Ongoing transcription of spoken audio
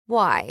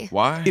Why?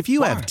 Why? If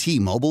you have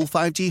T-Mobile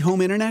 5G home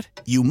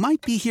internet, you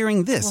might be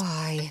hearing this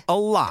Why? a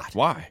lot.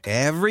 Why?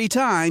 Every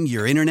time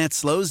your internet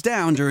slows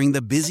down during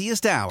the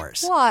busiest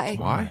hours. Why?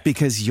 Why?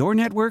 Because your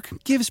network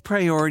gives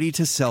priority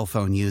to cell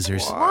phone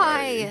users.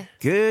 Why?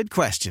 Good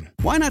question.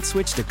 Why not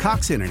switch to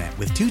Cox Internet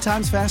with 2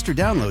 times faster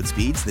download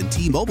speeds than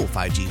T-Mobile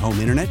 5G home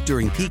internet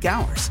during peak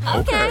hours?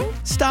 Okay.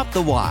 Stop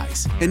the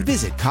whys and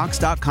visit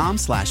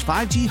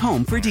cox.com/5G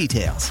home for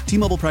details.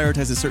 T-Mobile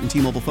prioritizes certain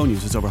T-Mobile phone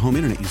users over home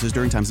internet users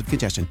during times of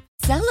congestion.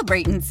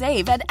 Celebrate and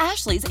save at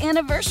Ashley's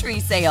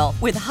Anniversary Sale.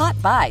 With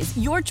Hot Buys,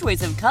 your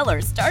choice of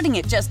colors starting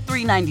at just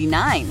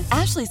 $3.99.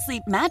 Ashley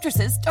Sleep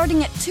mattresses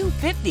starting at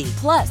 $2.50.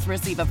 Plus,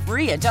 receive a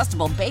free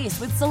adjustable base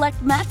with select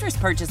mattress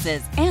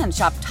purchases. And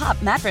shop top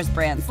mattress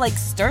brands like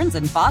Stearns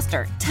 &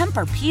 Foster,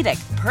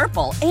 Tempur-Pedic,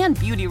 Purple, and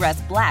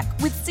Beautyrest Black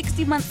with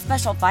 60-month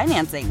special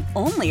financing.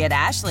 Only at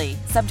Ashley.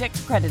 Subject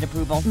to credit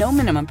approval. No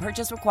minimum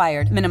purchase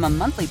required. Minimum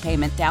monthly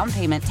payment, down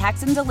payment,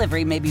 tax, and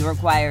delivery may be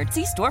required.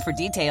 See store for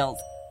details.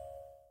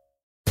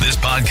 This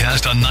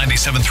podcast on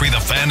 97.3 The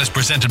Fan is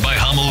presented by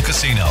Hummel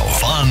Casino.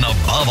 Fun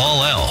above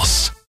all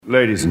else.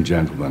 Ladies and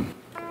gentlemen,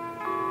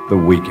 the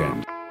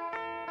weekend.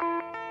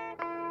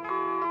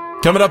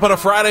 Coming up on a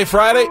Friday.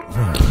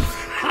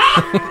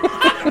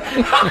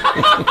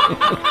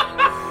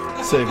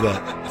 Save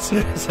that.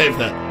 Save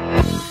that.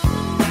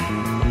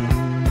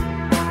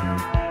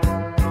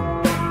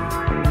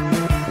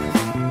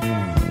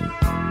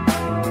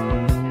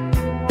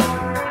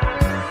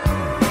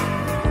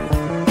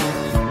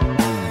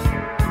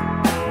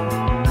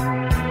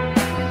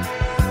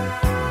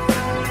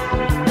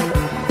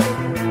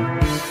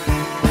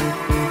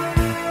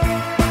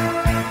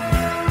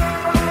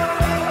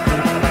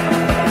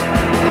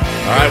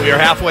 We are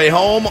halfway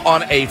home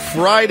on a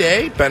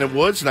Friday. Bennett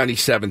Woods,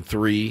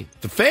 97.3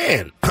 The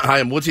Fan. I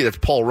am Woodsy. That's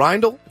Paul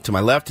Reindl. To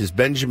my left is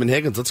Benjamin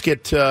Higgins. Let's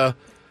get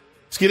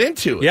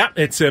into it. Yeah,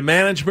 it's a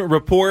management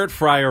report,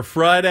 Friar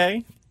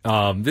Friday.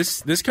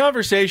 This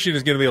conversation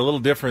is going to be a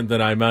little different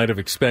than I might have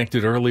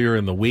expected earlier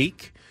in the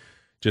week,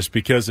 just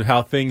because of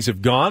how things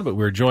have gone. But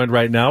we're joined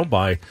right now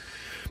by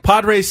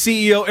Padres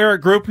CEO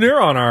Erik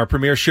Greupner on our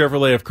Premier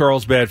Chevrolet of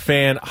Carlsbad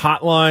Fan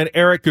hotline.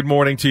 Erik, good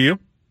morning to you.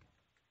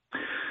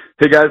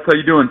 Hey guys, how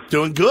you doing?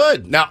 Doing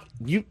good. Now,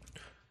 you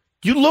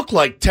look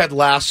like Ted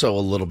Lasso a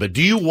little bit.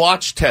 Do you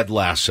watch Ted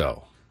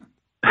Lasso?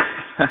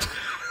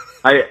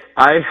 I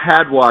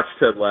had watched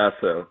Ted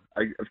Lasso.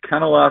 I've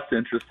kind of lost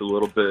interest a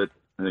little bit,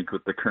 I think,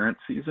 with the current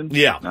season.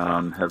 Yeah.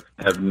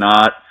 Have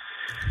not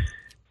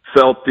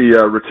felt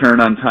the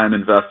return on time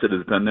invested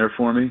has been there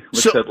for me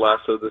with Ted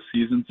Lasso this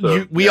season.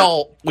 So we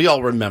all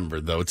remember,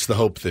 though, it's the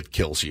hope that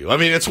kills you. I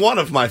mean, it's one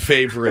of my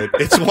favorite.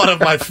 It's one of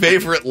my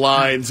favorite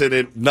lines,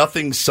 and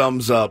nothing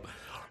sums up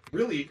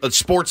really a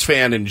sports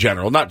fan in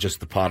general, not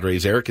just the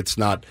Padres, Erik. It's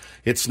not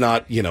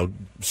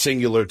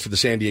singular to the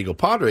San Diego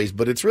Padres,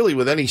 but it's really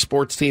with any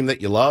sports team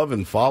that you love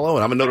and follow.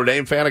 And I'm a Notre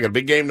Dame fan. I got a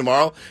big game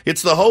tomorrow.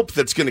 It's the hope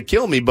that's going to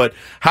kill me. But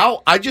I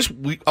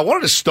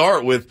wanted to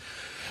start with,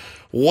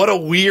 what a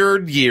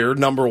weird year,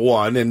 number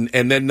one, and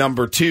then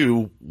number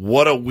two,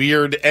 what a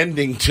weird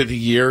ending to the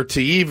year.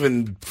 To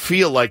even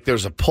feel like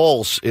there's a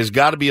pulse has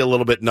got to be a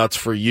little bit nuts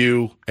for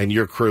you and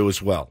your crew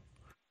as well.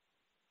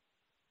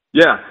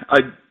 Yeah,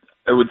 I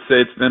would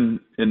say it's been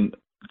in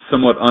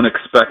somewhat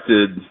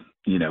unexpected,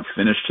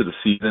 finish to the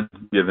season,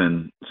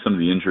 given some of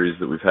the injuries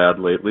that we've had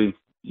lately.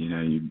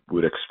 You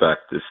would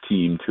expect this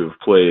team to have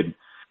played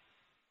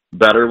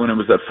better when it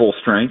was at full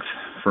strength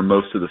for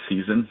most of the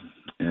season.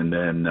 And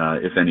then,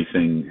 if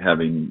anything,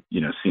 having,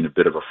 seen a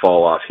bit of a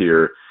fall off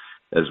here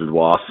as we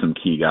lost some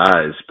key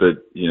guys.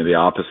 But, the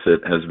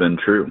opposite has been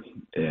true.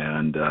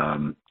 And,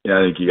 I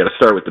think you got to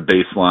start with the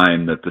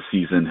baseline that the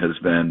season has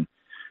been,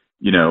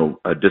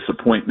 a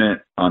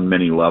disappointment on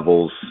many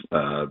levels.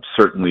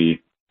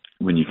 Certainly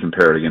when you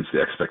compare it against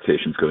the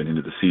expectations going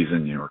into the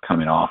season, we're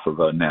coming off of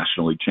a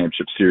National League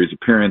Championship Series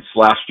appearance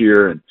last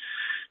year. And,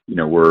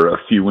 we're a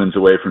few wins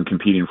away from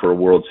competing for a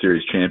World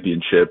Series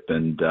championship.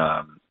 And,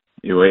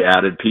 we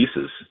added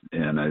pieces,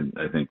 and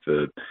I think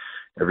that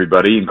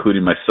everybody,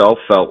 including myself,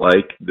 felt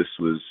like the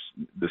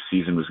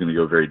season was going to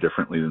go very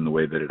differently than the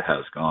way that it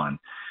has gone.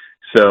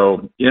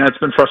 So, it's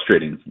been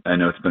frustrating. I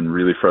know it's been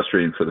really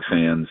frustrating for the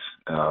fans.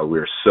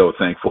 We're so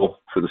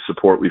thankful for the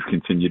support we've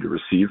continued to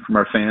receive from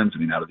our fans. I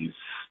mean, out of these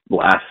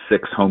last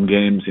 6 home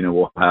games,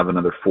 we'll have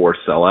another 4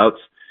 sellouts.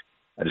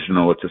 I just don't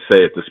know what to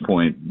say at this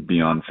point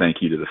beyond thank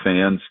you to the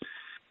fans.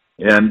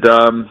 And,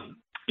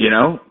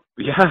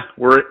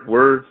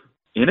 we're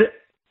in it,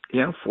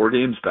 4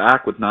 games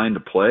back with 9 to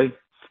play,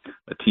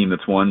 a team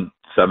that's won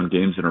 7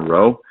 games in a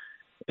row.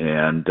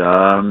 And,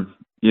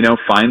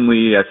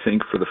 finally, I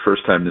think for the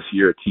first time this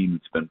year, a team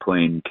that's been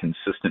playing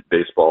consistent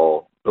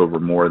baseball over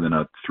more than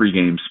a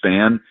 3-game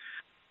span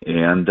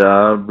and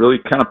really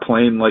kind of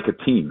playing like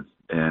a team.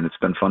 And it's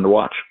been fun to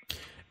watch.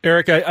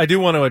 Erik, I do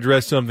want to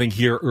address something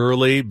here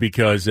early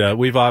because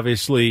we've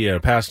obviously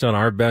passed on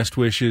our best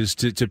wishes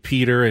to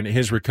Peter and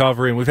his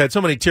recovery, and we've had so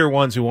many Tier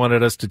 1s who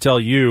wanted us to tell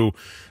you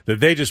that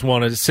they just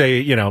want to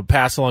say,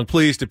 pass along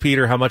please to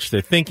Peter how much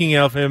they're thinking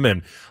of him,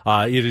 and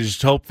you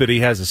just hope that he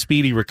has a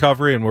speedy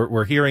recovery, and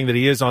we're hearing that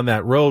he is on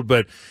that road.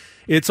 But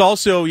it's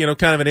also,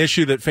 kind of an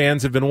issue that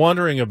fans have been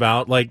wondering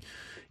about,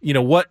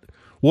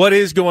 what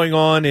is going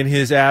on in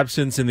his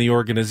absence in the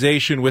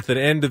organization with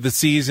the end of the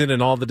season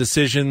and all the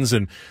decisions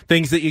and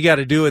things that you got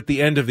to do at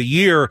the end of the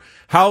year?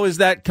 How is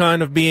that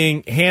kind of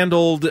being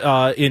handled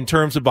in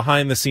terms of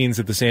behind the scenes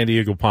at the San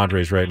Diego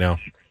Padres right now?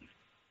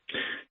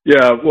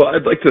 Yeah, well,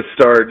 I'd like to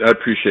start. I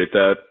appreciate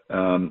that.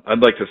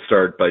 I'd like to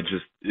start by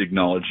just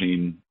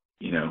acknowledging,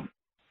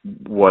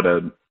 what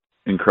an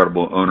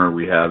incredible owner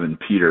we have in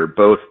Peter,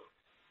 both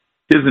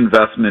his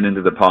investment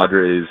into the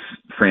Padres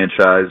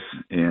franchise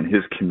and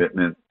his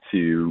commitment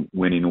to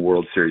winning a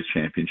World Series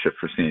championship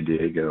for San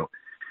Diego.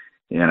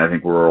 And I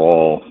think we're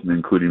all,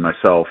 including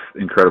myself,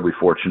 incredibly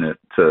fortunate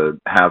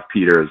to have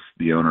Peter as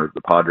the owner of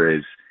the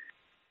Padres.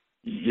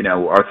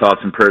 Our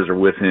thoughts and prayers are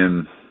with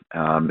him.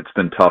 It's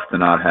been tough to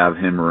not have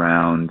him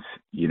around.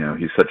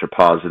 He's such a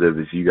positive,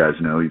 as you guys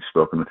know. You've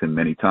spoken with him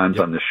many times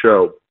on this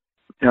show.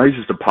 He's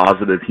just a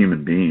positive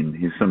human being.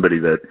 He's somebody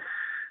that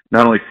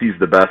not only sees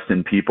the best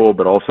in people,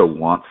 but also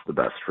wants the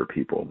best for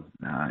people.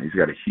 He's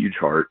got a huge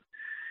heart.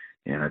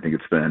 And I think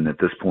it's been, at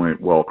this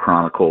point, well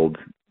chronicled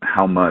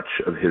how much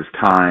of his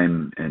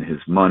time and his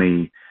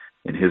money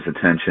and his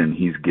attention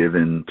he's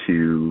given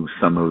to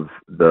some of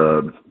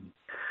the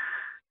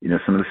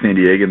San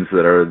Diegans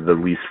that are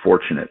the least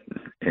fortunate.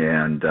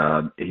 And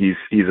he's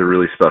a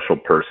really special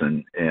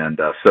person. And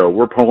so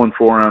we're pulling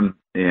for him,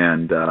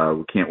 and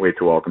we can't wait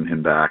to welcome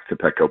him back to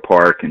Petco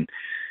Park. And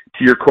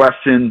to your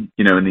question,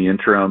 in the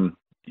interim,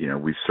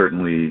 we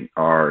certainly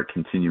are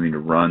continuing to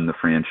run the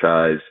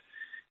franchise.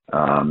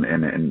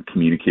 And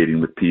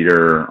communicating with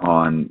Peter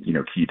on,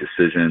 key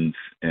decisions.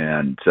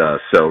 And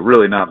so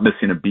really not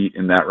missing a beat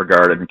in that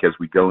regard. I think as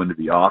we go into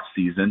the off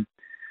season,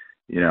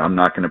 I'm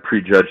not going to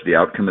prejudge the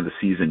outcome of the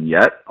season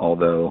yet,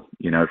 although,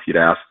 if you'd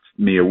asked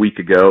me a week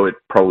ago, it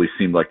probably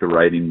seemed like the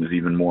writing was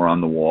even more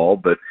on the wall.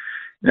 But,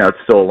 it's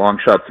still a long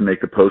shot to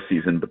make the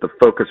postseason. But the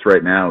focus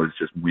right now is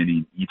just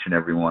winning each and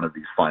every one of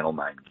these final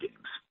 9 games.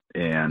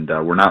 And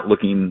we're not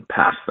looking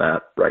past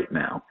that right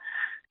now.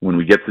 When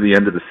we get to the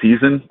end of the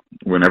season,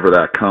 whenever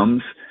that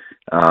comes,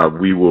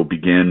 we will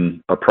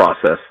begin a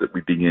process that we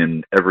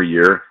begin every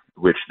year,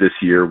 which this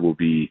year will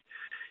be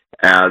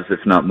as, if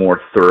not more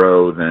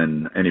thorough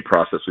than any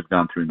process we've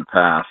gone through in the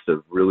past,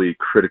 of really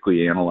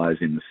critically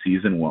analyzing the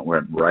season, what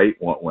went right,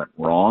 what went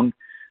wrong,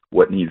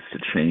 what needs to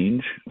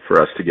change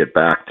for us to get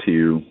back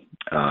to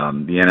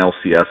the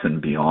NLCS and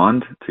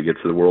beyond to get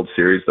to the World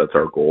Series. That's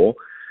our goal.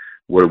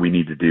 What do we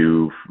need to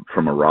do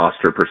from a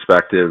roster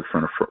perspective,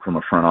 from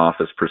a front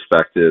office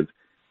perspective,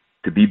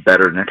 to be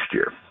better next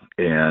year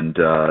and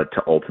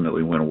to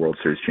ultimately win a World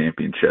Series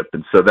championship?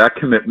 And so that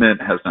commitment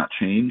has not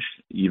changed,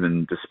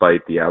 even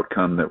despite the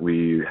outcome that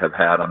we have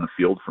had on the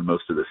field for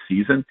most of the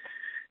season.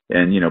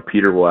 And,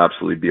 Peter will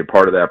absolutely be a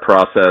part of that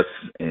process,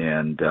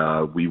 and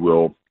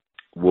we'll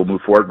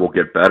move forward, we'll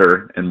get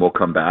better, and we'll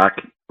come back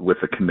with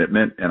a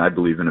commitment and I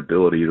believe an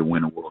ability to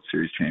win a World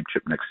Series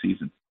championship next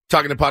season.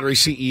 Talking to Padres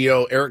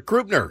CEO Erik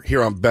Greupner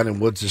here on Ben and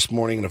Woods this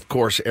morning. And, of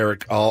course,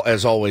 Erik,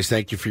 as always,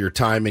 thank you for your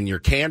time and your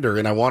candor.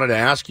 And I wanted to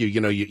ask you,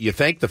 you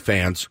thank the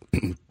fans,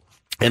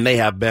 and they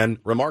have been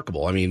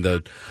remarkable. I mean,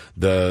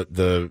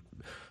 the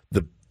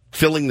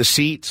filling the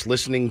seats,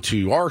 listening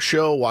to our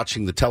show,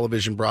 watching the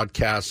television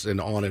broadcasts, and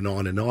on and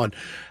on and on.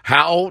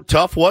 How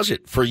tough was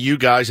it for you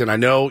guys? And I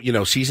know,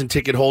 season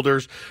ticket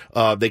holders,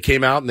 they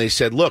came out and they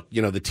said, look,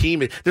 the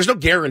team, there's no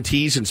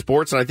guarantees in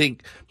sports. And I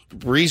think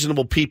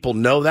reasonable people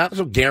know that. There's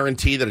no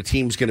guarantee that a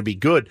team's going to be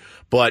good.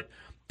 But,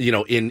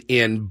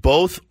 in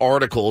both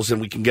articles, and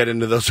we can get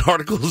into those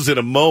articles in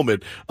a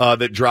moment,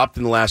 that dropped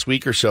in the last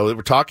week or so, that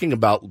we're talking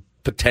about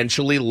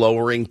potentially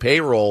lowering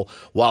payroll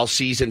while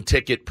season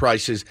ticket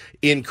prices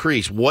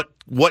increase. What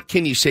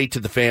can you say to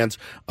the fans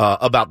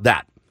about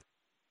that?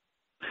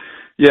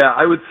 Yeah,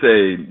 I would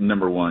say,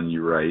 number one,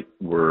 you're right.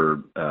 We're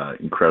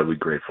incredibly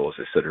grateful, as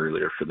I said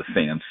earlier, for the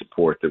fan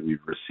support that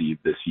we've received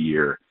this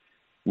year.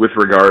 With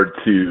regard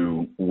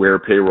to where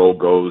payroll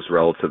goes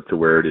relative to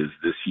where it is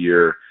this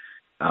year,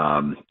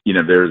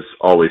 there's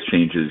always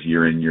changes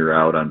year in, year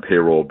out on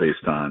payroll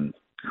based on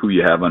who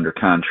you have under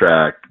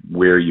contract,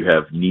 where you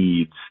have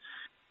needs.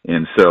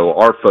 And so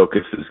our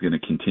focus is going to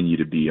continue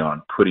to be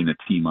on putting a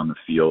team on the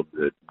field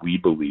that we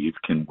believe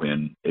can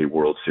win a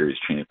World Series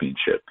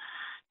championship.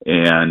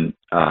 And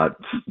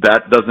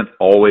that doesn't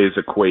always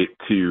equate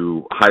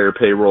to higher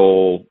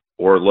payroll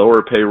or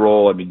lower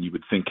payroll. I mean, you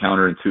would think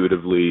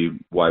counterintuitively,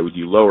 why would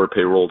you lower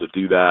payroll to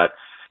do that?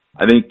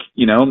 I think,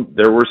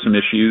 there were some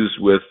issues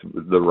with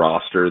the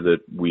roster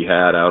that we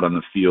had out on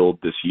the field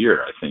this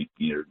year. I think,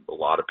 a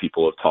lot of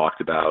people have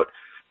talked about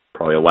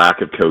probably a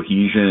lack of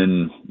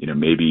cohesion,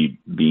 maybe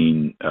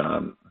being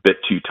a bit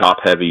too top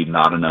heavy,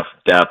 not enough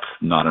depth,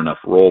 not enough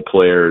role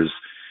players,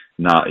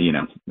 not,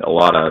 a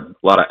lot of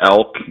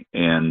elk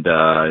and,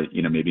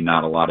 maybe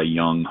not a lot of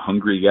young,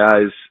 hungry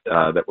guys,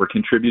 that were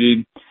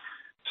contributing.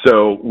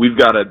 So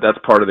that's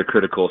part of the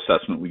critical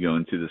assessment we go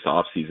into this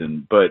off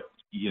season. But,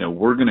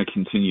 we're going to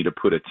continue to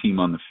put a team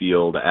on the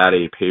field at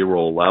a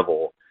payroll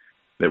level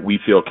that we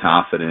feel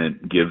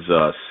confident gives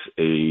us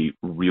a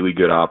really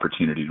good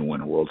opportunity to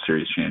win a World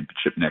Series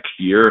championship next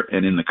year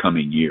and in the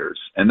coming years.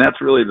 And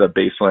that's really the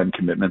baseline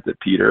commitment that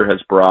Peter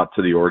has brought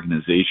to the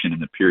organization in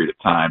the period of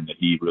time that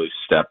he really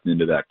stepped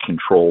into that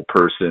control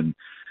person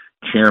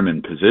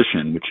chairman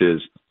position, which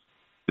is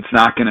it's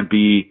not going to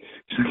be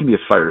a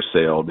fire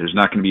sale. There's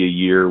not going to be a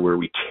year where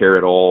we tear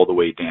it all the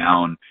way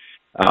down.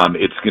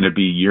 It's going to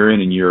be year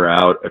in and year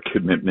out a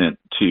commitment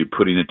to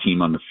putting a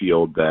team on the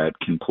field that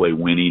can play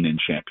winning and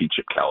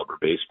championship caliber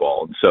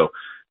baseball. And so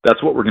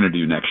that's what we're going to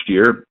do next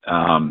year.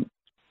 And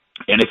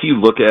if you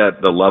look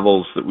at the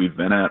levels that we've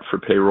been at for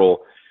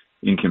payroll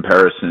in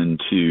comparison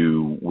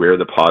to where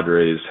the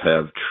Padres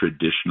have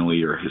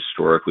traditionally or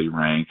historically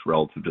ranked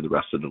relative to the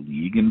rest of the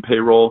league in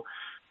payroll,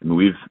 I mean,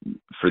 we've,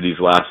 for these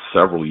last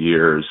several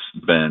years,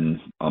 been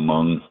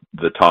among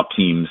the top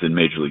teams in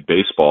Major League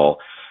Baseball.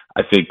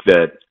 I think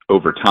that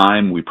over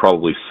time, we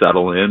probably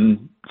settle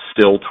in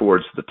still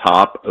towards the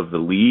top of the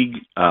league.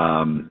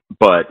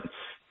 But,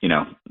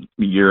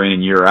 year in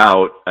and year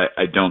out,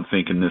 I don't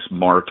think in this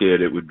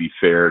market it would be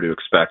fair to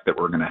expect that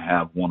we're going to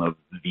have one of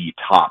the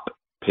top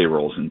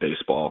payrolls in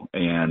baseball.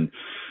 And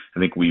I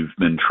think we've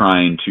been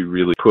trying to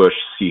really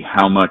see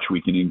how much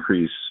we can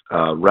increase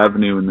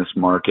revenue in this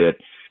market,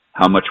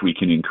 how much we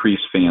can increase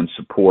fan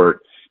support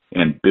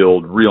and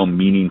build real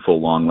meaningful,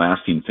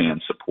 long-lasting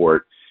fan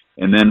support.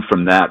 And then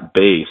from that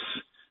base,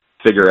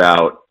 figure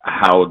out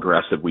how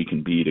aggressive we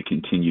can be to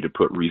continue to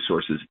put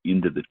resources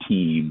into the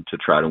team to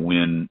try to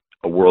win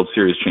a World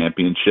Series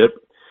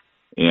championship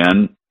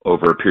and,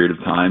 over a period of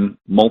time,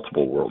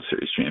 multiple World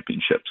Series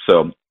championships.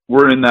 So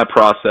we're in that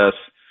process.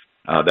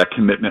 That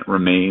commitment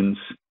remains.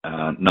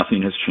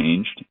 Nothing has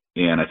changed.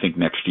 And I think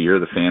next year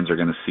the fans are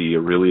going to see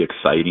a really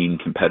exciting,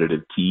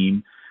 competitive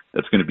team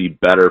that's going to be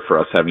better for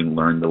us having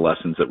learned the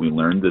lessons that we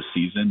learned this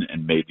season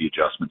and made the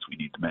adjustments we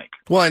need to make.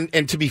 Well,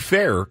 and to be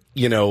fair,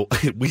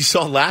 we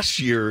saw last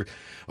year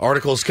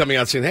articles coming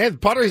out saying, hey, the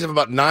Padres have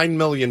about $9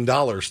 million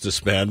to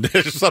spend.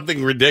 It's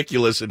something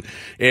ridiculous.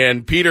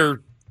 And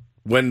Peter,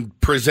 when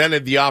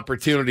presented the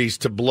opportunities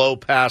to blow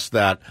past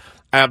that,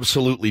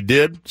 absolutely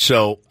did.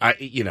 So,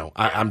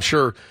 I'm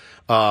sure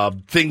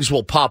things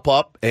will pop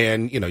up,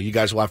 and you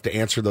guys will have to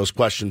answer those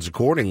questions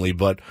accordingly.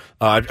 But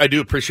I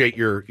do appreciate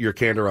your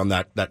candor on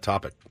that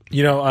topic.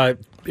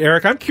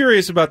 Erik, I'm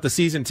curious about the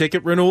season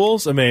ticket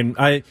renewals. I mean,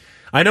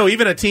 I know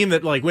even a team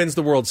that wins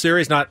the World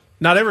Series, not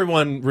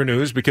everyone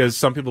renews because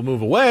some people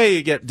move away.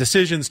 You get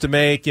decisions to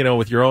make,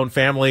 with your own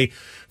family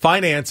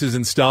finances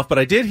and stuff. But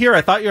I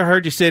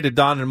heard you say to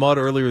Don and Mudd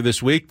earlier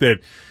this week that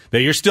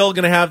you're still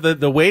going to have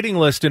the waiting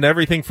list and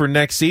everything for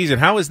next season.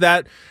 How's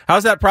that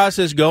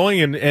process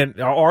going? And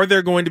are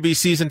there going to be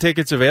season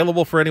tickets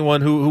available for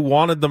anyone who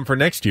wanted them for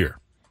next year?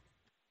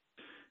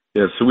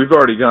 Yeah, so we've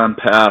already gone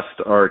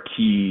past our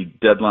key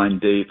deadline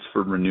dates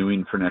for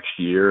renewing for next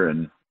year.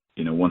 And,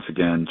 once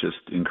again, just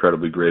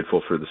incredibly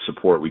grateful for the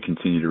support we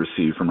continue to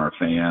receive from our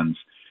fans,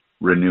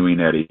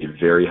 renewing at a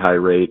very high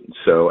rate.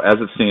 So as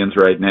it stands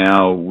right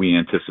now, we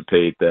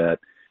anticipate that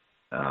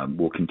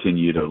we'll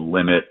continue to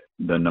limit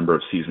the number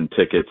of season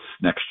tickets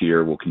next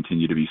year. Will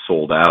continue to be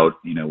sold out.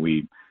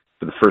 We,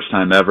 for the first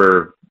time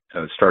ever,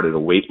 started a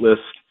wait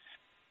list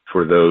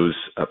for those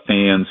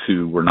fans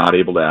who were not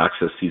able to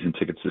access season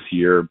tickets this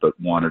year but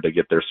wanted to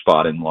get their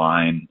spot in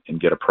line and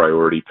get a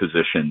priority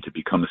position to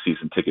become a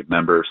season ticket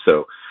member.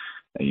 So,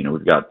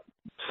 we've got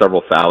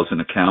several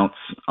thousand accounts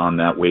on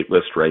that wait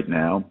list right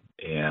now.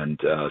 And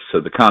so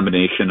the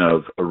combination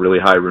of a really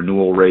high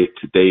renewal rate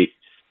to date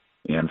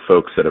and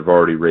folks that have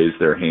already raised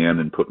their hand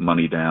and put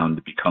money down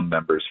to become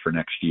members for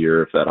next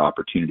year, if that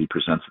opportunity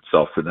presents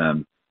itself for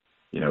them,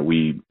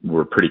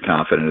 we're pretty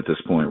confident at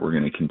this point we're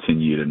going to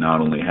continue to not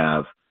only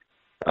have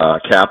a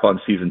cap on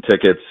season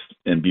tickets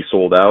and be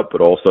sold out,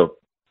 but also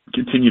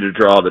continue to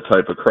draw the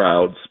type of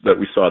crowds that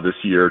we saw this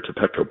year to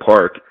Petco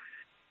Park.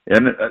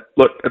 And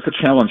look, it's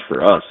a challenge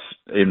for us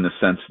in the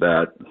sense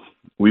that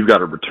we've got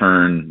to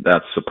return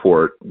that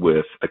support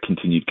with a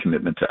continued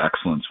commitment to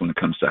excellence when it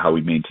comes to how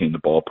we maintain the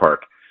ballpark,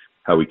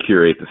 how we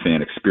curate the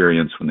fan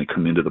experience when they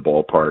come into the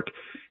ballpark.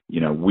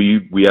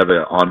 We have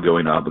an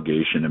ongoing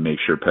obligation to make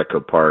sure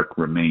Petco Park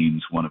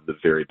remains one of the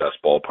very best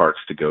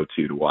ballparks to go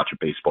to watch a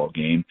baseball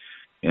game.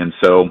 And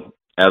so,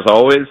 as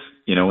always,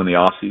 when the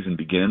off season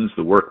begins,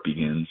 the work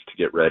begins to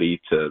get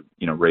ready to,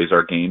 raise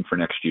our game for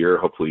next year,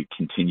 hopefully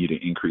continue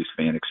to increase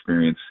fan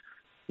experience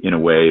in a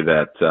way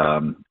that,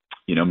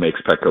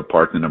 makes Petco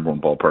Park the number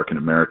one ballpark in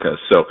America.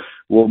 So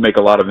we'll make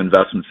a lot of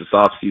investments this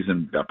off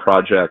season. We've got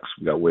projects,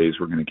 we've got ways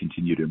we're going to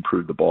continue to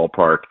improve the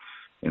ballpark,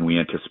 and we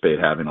anticipate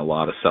having a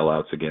lot of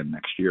sellouts again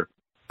next year.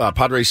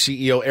 Padres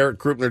CEO Erik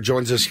Greupner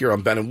joins us here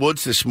on Ben and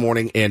Woods this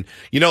morning. And,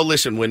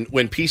 listen,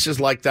 when pieces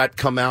like that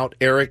come out,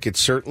 Erik,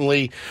 it's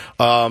certainly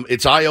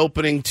it's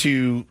eye-opening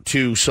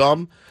to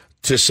some.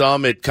 To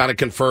some, it kind of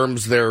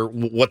confirms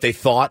what they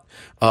thought.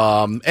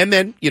 And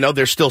then,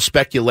 there's still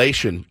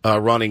speculation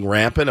running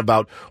rampant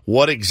about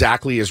what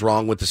exactly is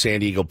wrong with the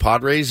San Diego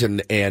Padres.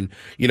 And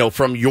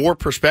from your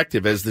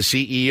perspective as the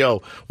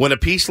CEO, when a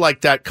piece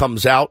like that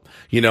comes out,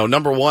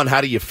 number one,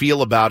 how do you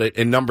feel about it?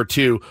 And number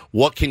two,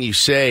 what can you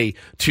say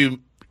to,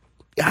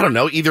 I don't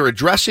know, either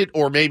address it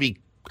or maybe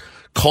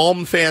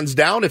calm fans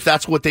down if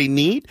that's what they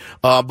need.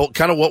 But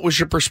kind of what was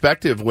your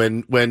perspective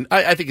when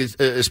I think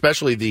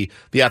especially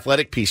the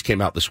Athletic piece came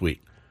out this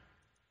week?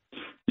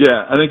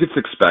 Yeah, I think it's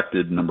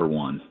expected, number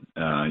one.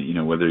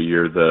 Whether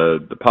you're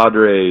the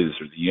Padres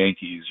or the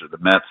Yankees or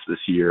the Mets this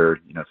year,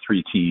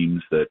 three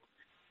teams that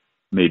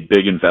made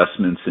big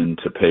investments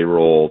into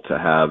payroll to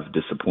have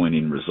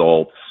disappointing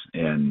results.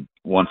 And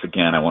once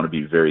again, I want to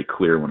be very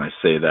clear when I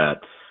say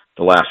that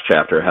the last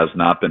chapter has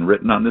not been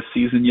written on this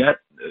season yet.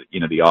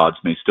 The odds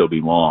may still be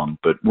long,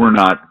 but we're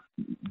not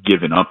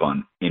giving up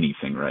on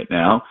anything right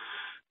now.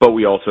 But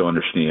we also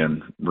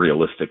understand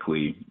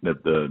realistically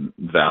that the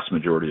vast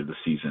majority of the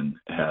season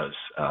has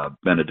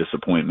been a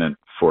disappointment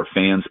for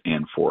fans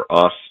and for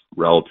us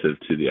relative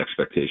to the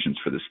expectations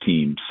for this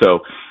team. So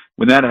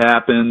when that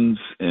happens,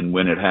 and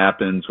when it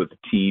happens with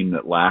a team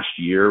that last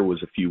year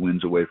was a few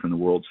wins away from the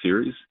World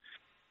Series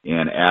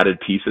and added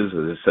pieces,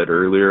 as I said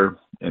earlier,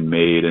 and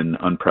made an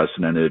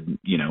unprecedented,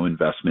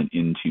 investment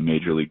into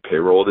Major League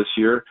payroll this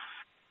year,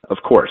 of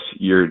course,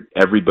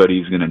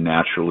 everybody's going to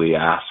naturally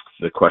ask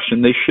the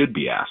question they should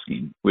be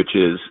asking, which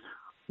is,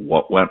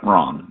 what went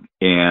wrong?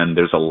 And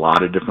there's a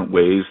lot of different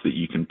ways that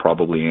you can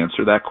probably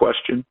answer that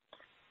question.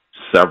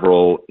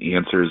 Several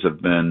answers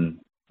have been,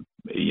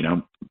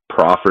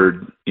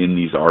 proffered in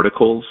these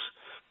articles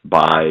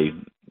by,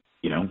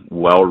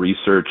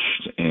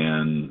 well-researched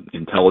and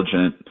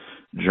intelligent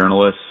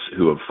journalists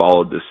who have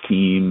followed this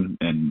team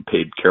and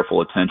paid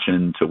careful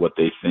attention to what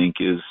they think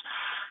is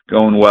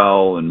going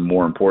well, and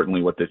more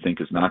importantly, what they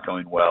think is not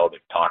going well. They've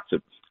talked to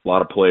a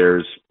lot of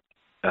players.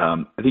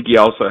 I think you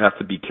also have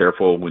to be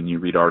careful when you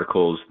read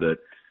articles that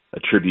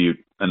attribute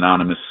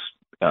anonymous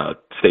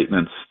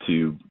statements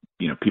to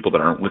people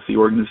that aren't with the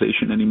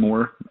organization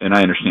anymore. And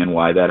I understand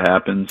why that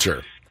happens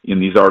in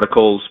these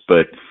articles,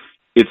 but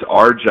it's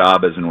our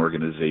job as an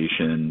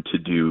organization to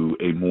do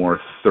a more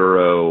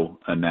thorough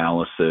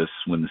analysis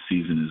when the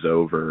season is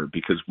over,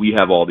 because we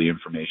have all the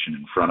information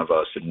in front of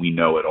us and we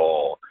know it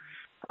all.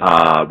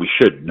 We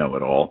should know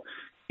it all.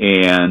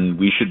 And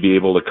we should be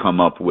able to come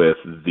up with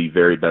the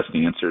very best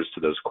answers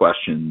to those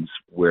questions,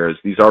 whereas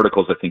these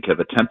articles, I think, have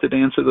attempted to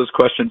answer those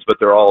questions, but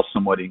they're all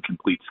somewhat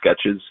incomplete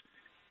sketches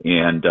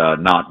and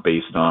not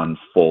based on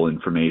full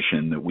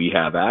information that we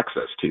have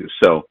access to.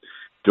 So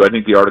do I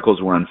think the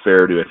articles were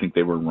unfair? Do I think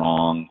they were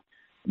wrong?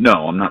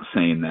 No, I'm not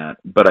saying that.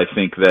 But I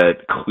think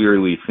that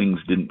clearly things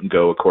didn't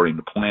go according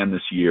to plan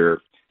this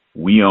year.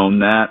 We own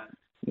that.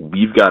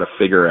 We've got to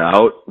figure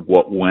out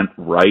what went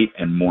right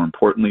and, more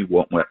importantly,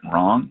 what went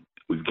wrong.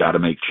 We've got to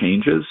make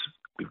changes.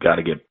 We've got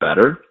to get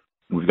better.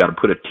 We've got to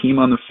put a team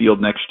on the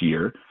field next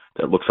year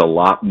that looks a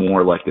lot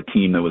more like the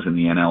team that was in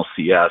the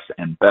NLCS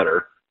and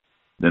better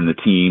than the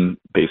team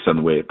based on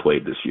the way it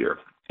played this year.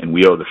 And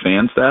we owe the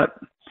fans that,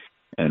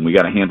 and we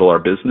got to handle our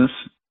business.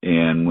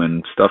 And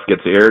when stuff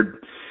gets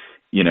aired,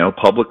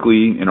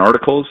 publicly in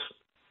articles,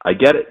 I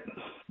get it.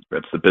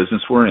 That's the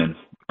business we're in.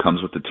 It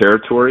comes with the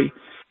territory,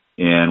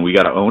 and we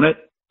got to own it.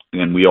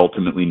 And we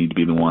ultimately need to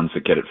be the ones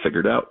that get it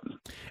figured out.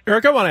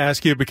 Erik, I want to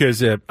ask you,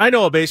 because I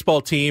know a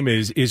baseball team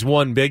is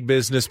one big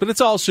business, but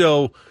it's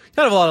also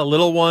kind of a lot of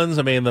little ones.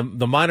 I mean,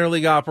 the minor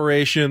league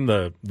operation,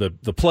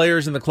 the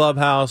players in the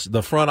clubhouse,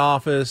 the front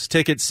office,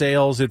 ticket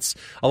sales. It's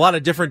a lot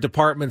of different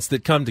departments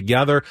that come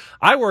together.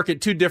 I work at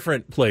two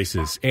different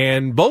places,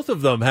 and both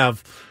of them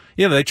have,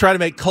 they try to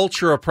make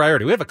culture a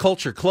priority. We have a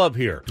culture club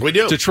here. We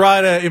do. To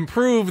try to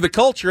improve the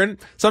culture, and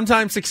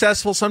sometimes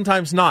successful,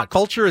 sometimes not.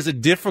 Culture is a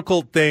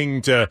difficult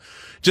thing to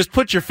just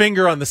put your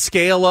finger on the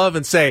scale of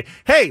and say,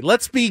 hey,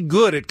 let's be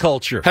good at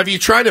culture. Have you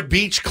tried a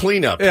beach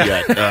cleanup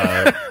yet,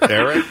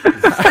 Erik?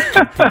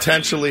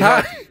 Potentially.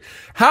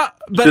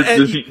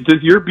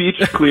 Does your beach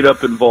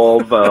cleanup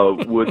involve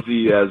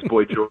Woodsy as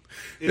Boy George?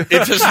 It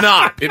does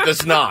not. It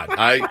does not.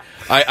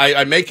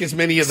 I make as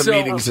many of the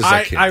meetings as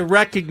I can. I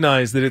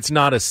recognize that it's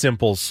not a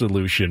simple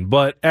solution,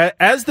 but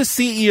as the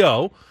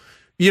CEO,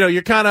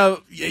 you're kind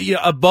of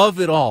above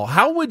it all.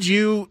 How would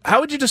you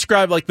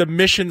describe like the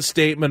mission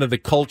statement of the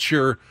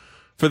culture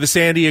for the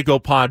San Diego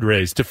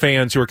Padres to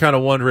fans who are kind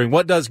of wondering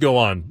what does go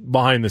on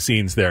behind the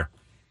scenes there?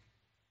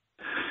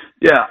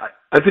 Yeah,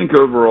 I think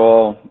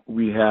overall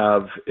we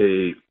have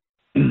a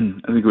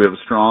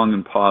strong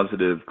and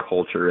positive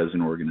culture as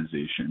an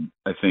organization.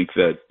 I think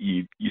that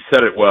you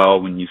said it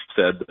well when you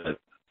said that,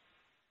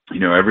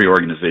 every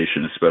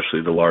organization,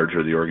 especially the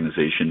larger the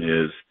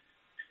organization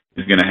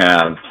is going to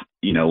have,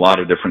 a lot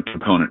of different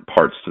component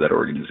parts to that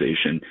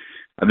organization.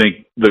 I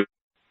think the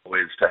goal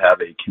is to have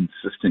a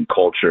consistent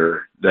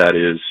culture that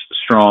is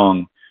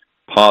strong,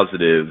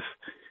 positive,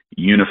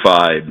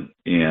 unified,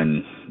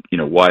 and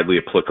widely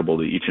applicable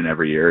to each and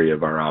every area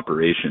of our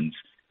operations.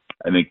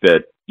 I think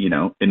that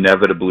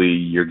inevitably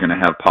you're going to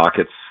have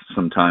pockets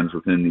sometimes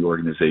within the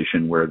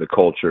organization where the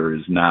culture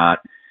is not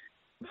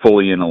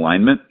fully in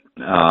alignment.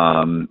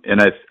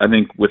 And I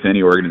think with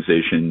any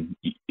organization,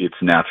 it's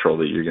natural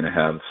that you're going to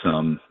have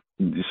some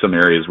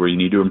areas where you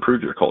need to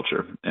improve your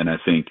culture. And I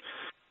think,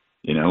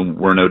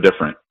 we're no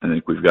different. I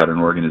think we've got an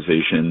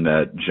organization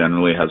that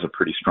generally has a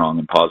pretty strong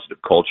and positive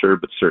culture,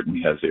 but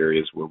certainly has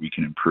areas where we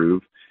can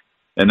improve.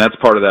 And that's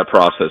part of that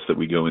process that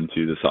we go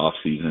into this off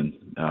season,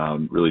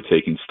 really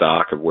taking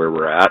stock of where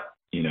we're at,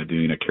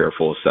 doing a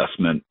careful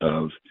assessment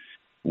of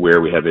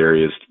where we have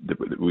areas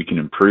that we can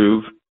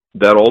improve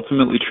that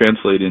ultimately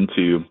translate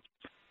into,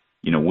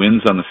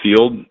 wins on the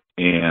field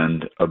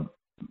and a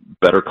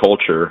better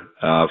culture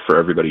for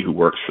everybody who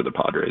works for the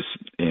Padres.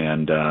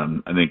 And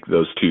I think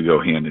those two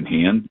go hand in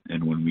hand.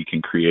 And when we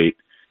can create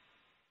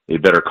a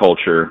better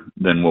culture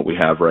than what we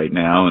have right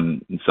now,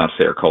 and it's not to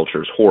say our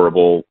culture is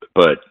horrible,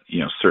 but,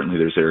 certainly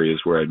there's areas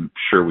where I'm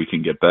sure we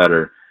can get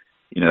better.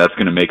 That's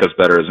going to make us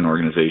better as an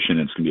organization.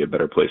 And it's going to be a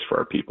better place for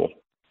our people.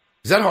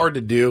 Is that hard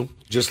to do?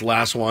 Just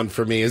last one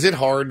for me. Is it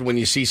hard when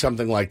you see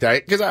something like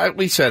that? Because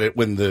we said it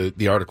when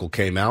the article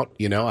came out.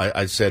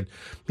 I said,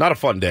 not a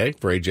fun day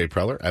for A.J.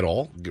 Preller at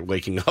all,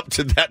 waking up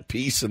to that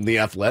piece in The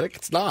Athletic.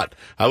 It's not.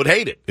 I would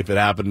hate it if it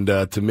happened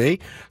to me,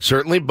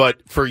 certainly.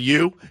 But for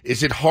you,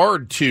 is it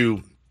hard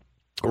to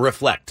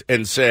reflect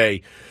and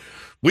say,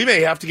 we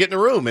may have to get in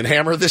a room and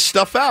hammer this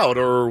stuff out,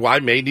 or I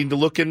may need to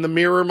look in the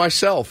mirror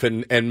myself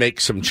and make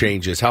some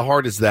changes? How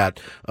hard is that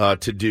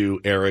to do,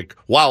 Erik,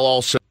 while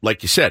also,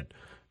 like you said,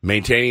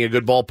 maintaining a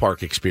good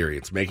ballpark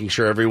experience, making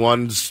sure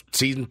everyone's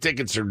season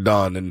tickets are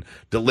done and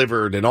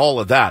delivered and all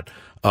of that?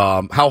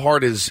 How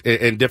hard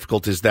and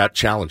difficult is that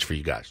challenge for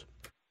you guys?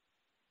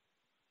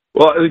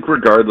 Well, I think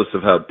regardless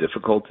of how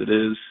difficult it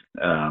is,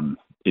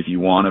 if you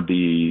want to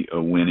be a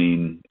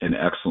winning and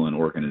excellent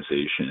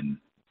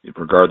organization,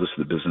 regardless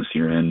of the business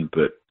you're in,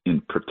 but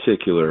in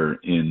particular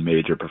in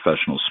major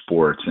professional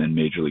sports and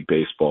Major League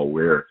Baseball,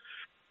 where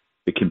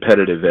the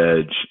competitive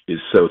edge is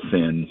so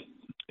thin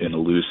and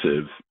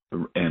elusive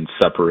and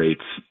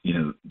separates,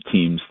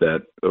 teams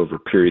that over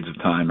periods of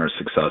time are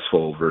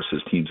successful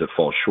versus teams that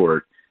fall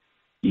short,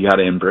 you got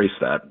to embrace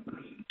that.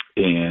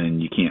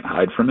 And you can't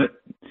hide from it,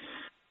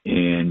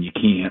 and you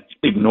can't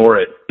ignore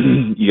it.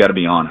 You got to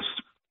be honest.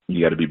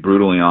 You got to be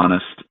brutally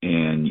honest,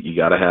 and you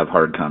got to have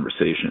hard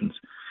conversations.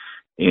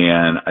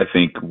 And I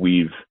think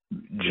we've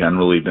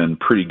generally been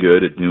pretty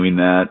good at doing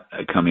that,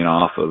 coming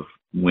off of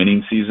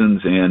winning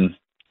seasons and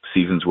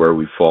seasons where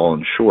we've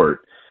fallen short.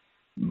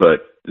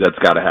 But that's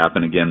got to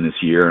happen again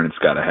this year, and it's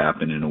got to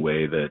happen in a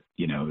way that,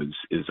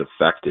 is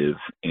effective.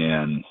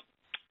 And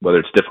whether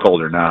it's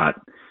difficult or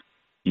not,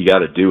 you got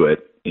to do it,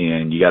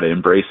 and you got to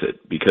embrace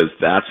it, because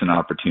that's an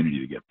opportunity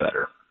to get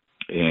better.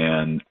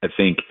 And I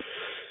think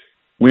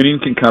winning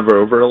can cover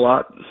over a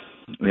lot.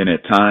 And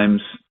at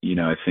times,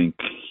 I think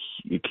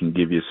it can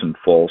give you some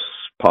false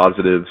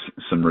positives,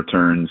 some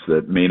returns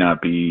that may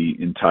not be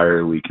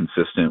entirely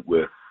consistent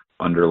with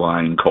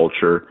underlying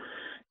culture.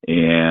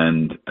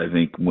 And I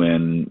think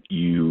when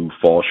you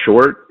fall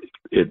short,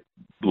 it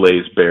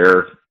lays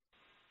bare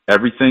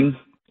everything.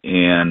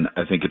 And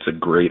I think it's a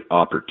great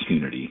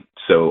opportunity.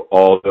 So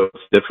although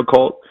it's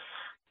difficult,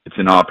 it's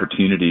an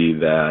opportunity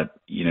that,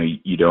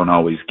 you don't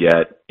always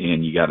get,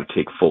 and you got to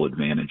take full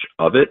advantage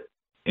of it.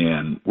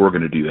 And we're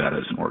going to do that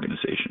as an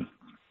organization.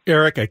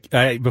 Erik,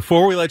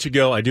 before we let you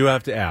go, I do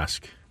have to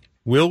ask,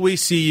 will we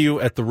see you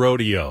at the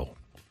rodeo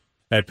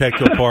at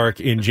Petco Park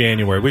in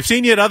January? We've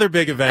seen you at other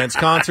big events,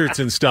 concerts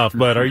and stuff,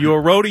 but are you a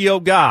rodeo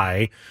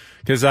guy?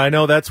 Because I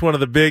know that's one of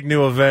the big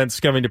new events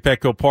coming to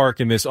Petco Park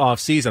in this off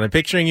season. I'm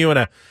picturing you in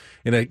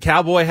a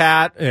cowboy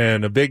hat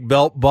and a big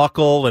belt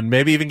buckle, and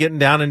maybe even getting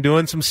down and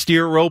doing some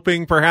steer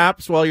roping,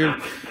 perhaps, while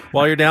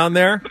you're down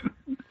there.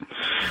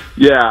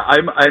 Yeah, I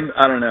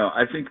don't know.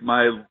 I think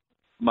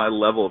my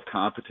level of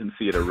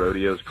competency at a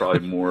rodeo is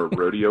probably more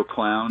rodeo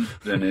clown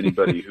than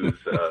anybody who's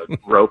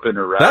roping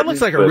or riding. That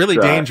looks like a really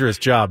dangerous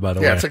job, by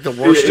the way. Yeah, it's like the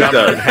worst job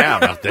you can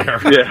have out there.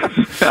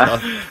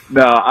 Yeah.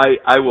 No,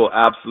 I will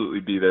absolutely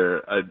be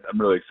there. I'm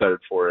really excited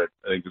for it.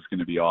 I think it's going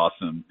to be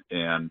awesome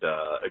and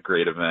a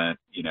great event.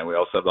 We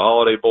also have the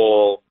Holiday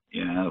Bowl.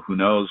 Who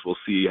knows? We'll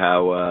see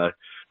how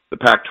the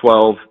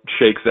Pac-12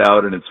 shakes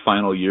out in its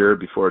final year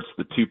before it's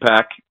the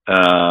two-pack.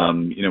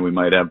 We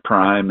might have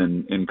Prime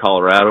in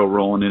Colorado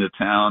rolling into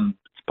town.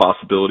 It's a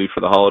possibility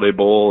for the Holiday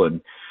Bowl,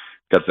 and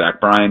got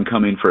Zach Bryan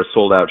coming for a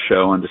sold-out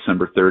show on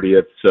December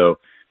 30th. So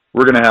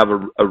we're going to have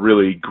a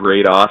really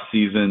great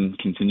off-season,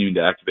 continuing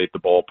to activate the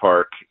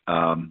ballpark.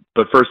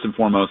 But first and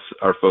foremost,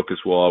 our focus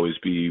will always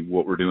be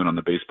what we're doing on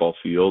the baseball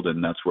field,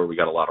 and that's where we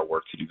got a lot of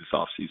work to do this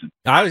off-season.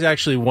 I was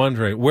actually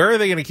wondering, where are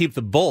they going to keep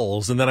the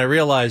bulls? And then I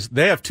realized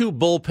they have 2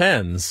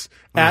 bullpens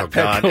at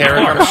Petco Park.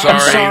 Erik, I'm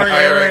sorry,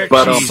 Erik.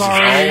 But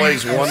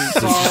always one.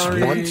 This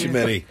is one too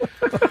many.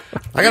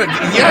 I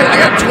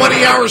got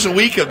 20 hours a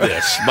week of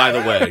this, by the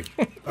way.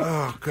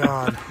 Oh,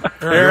 God.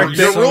 Erik,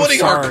 you're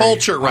ruining our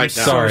culture right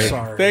now. Sorry.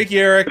 Thank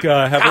you, Erik.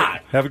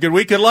 Have a good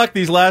week. Good luck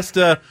these last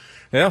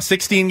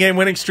 16-game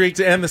winning streak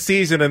to end the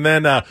season, and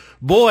then,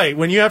 boy,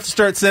 when you have to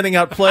start sending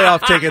out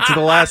playoff tickets at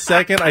the last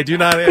second, I do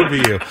not envy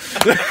you.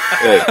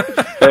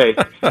 hey,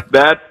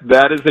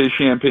 that is a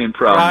champagne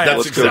problem. Right,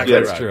 That's exactly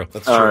right. True.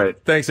 That's All true. right.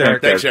 Thanks,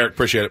 Eric. Thanks, Eric.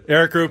 Appreciate it.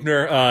 Erik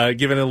Greupner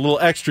giving a little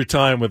extra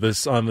time with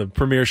us on the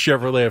Premier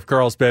Chevrolet of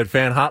Carlsbad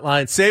fan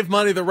hotline. Save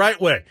money the right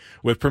way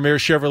with Premier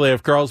Chevrolet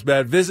of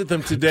Carlsbad. Visit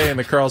them today in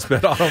the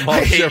Carlsbad Auto Mall.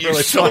 I hate Chevrolet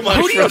you so much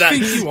Who do for you that.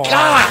 think you are?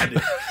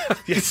 God,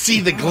 you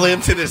see the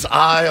glint in his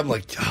eye. I'm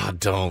like, God,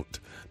 don't.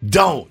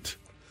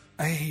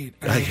 I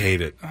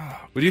hate it.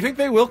 But do you think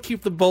they will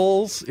keep the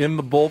Bulls in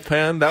the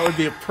bullpen? That would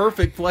be a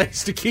perfect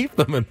place to keep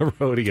them in the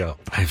rodeo.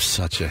 I have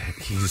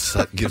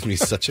gives me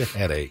such a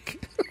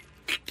headache.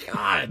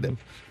 God.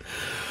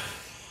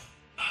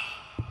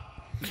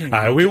 All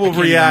right, we will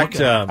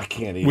react. I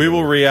can't even. We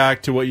will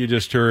react to what you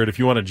just heard. If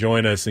you want to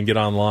join us and get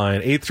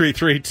online,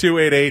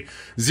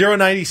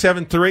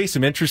 833-288-0973.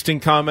 Some interesting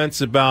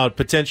comments about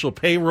potential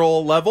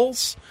payroll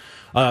levels.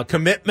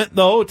 Commitment,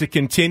 though, to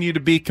continue to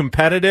be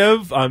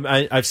competitive.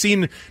 I've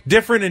seen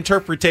different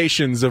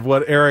interpretations of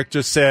what Eric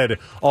just said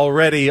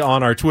already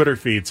on our Twitter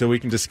feed, so we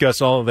can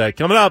discuss all of that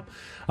coming up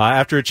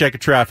after a check of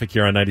traffic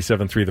here on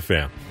 97.3 The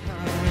Fan.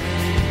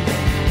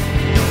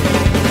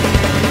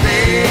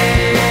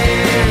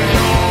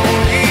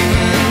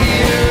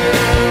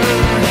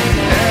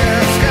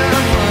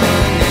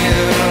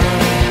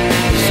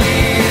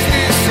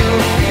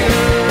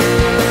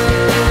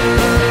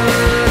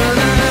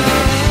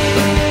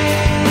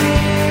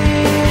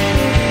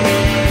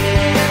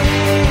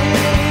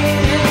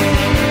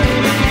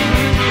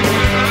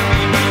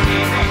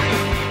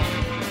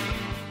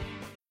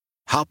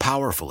 How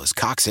powerful is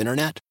Cox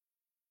Internet?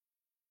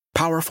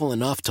 Powerful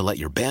enough to let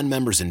your band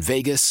members in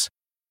Vegas,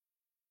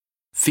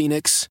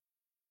 Phoenix,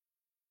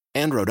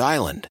 and Rhode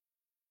Island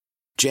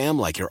jam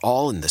like you're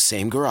all in the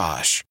same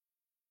garage.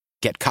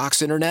 Get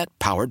Cox Internet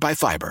powered by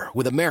fiber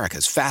with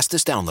America's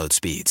fastest download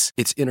speeds.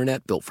 It's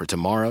internet built for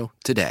tomorrow,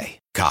 today.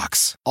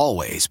 Cox,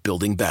 always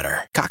building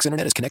better. Cox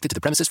Internet is connected to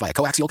the premises via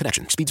coaxial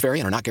connection. Speeds vary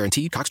and are not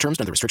guaranteed. Cox terms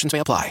and other restrictions may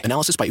apply.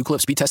 Analysis by Ookla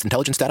of Speed Test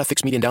Intelligence data.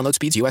 Fixed median download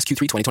speeds. US Q3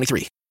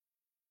 2023.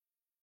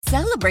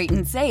 Celebrate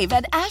and save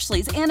at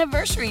Ashley's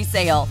Anniversary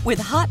Sale. With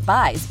Hot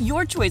Buys,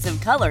 your choice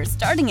of colors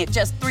starting at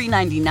just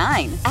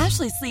 $3.99.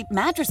 Ashley Sleep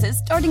mattresses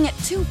starting at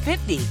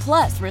 $2.50.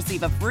 Plus,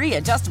 receive a free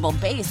adjustable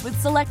base with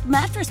select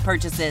mattress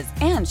purchases.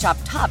 And shop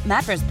top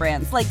mattress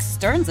brands like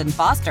Stearns &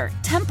 Foster,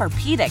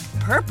 Tempur-Pedic,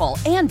 Purple,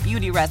 and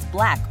Beautyrest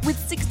Black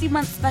with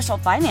 60-month special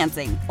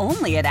financing.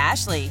 Only at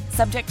Ashley.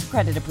 Subject to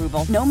credit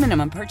approval. No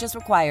minimum purchase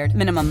required.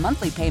 Minimum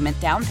monthly payment,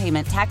 down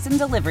payment, tax, and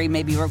delivery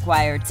may be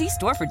required. See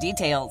store for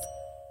details.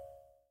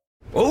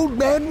 Old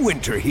Man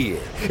Winter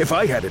here. If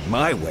I had it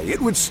my way, it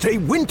would stay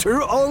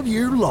winter all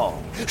year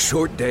long.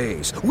 Short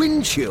days,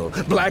 wind chill,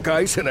 black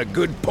ice, and a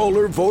good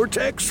polar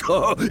vortex.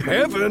 Oh,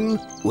 heaven.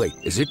 Wait,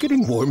 is it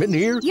getting warm in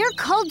here? Your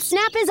cold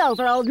snap is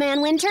over, Old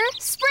Man Winter.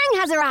 Spring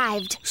has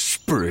arrived.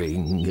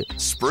 Spring.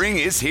 Spring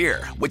is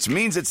here, which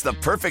means it's the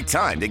perfect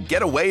time to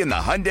get away in the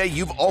Hyundai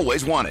you've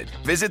always wanted.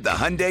 Visit the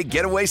Hyundai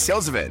Getaway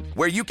Sales Event,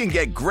 where you can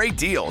get great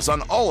deals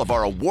on all of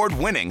our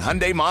award-winning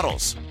Hyundai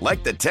models,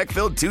 like the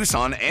tech-filled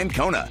Tucson and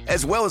Kona,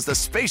 as well as the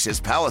spacious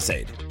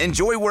Palisade.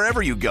 Enjoy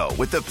wherever you go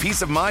with the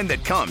peace of mind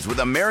that comes with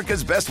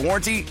America's best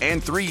warranty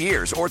and 3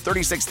 years or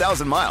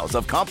 36,000 miles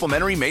of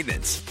complimentary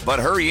maintenance. But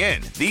hurry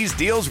in, these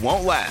deals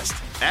won't last.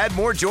 Add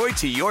more joy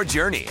to your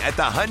journey at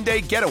the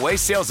Hyundai Getaway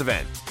Sales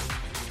Event.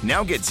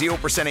 Now get 0%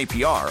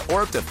 APR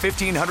or up to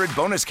 $1,500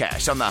 bonus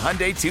cash on the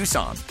Hyundai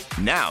Tucson.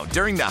 Now,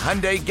 during the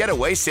Hyundai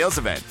Getaway Sales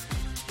Event.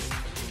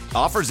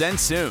 Offers end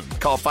soon.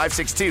 Call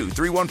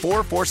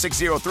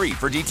 562-314-4603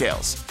 for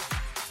details.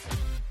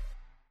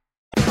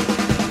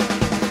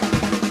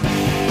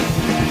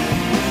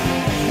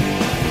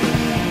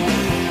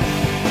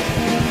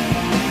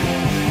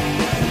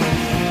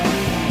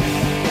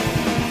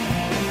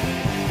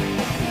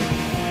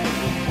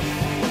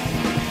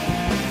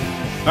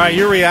 All right,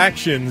 your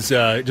reactions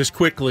just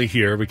quickly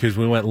here because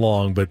we went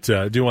long, but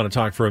do want to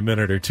talk for a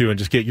minute or two and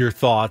just get your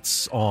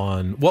thoughts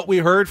on what we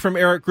heard from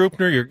Erik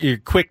Greupner, your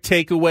quick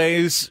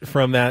takeaways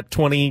from that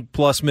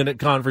 20-plus minute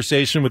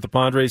conversation with the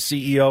Padres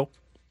CEO.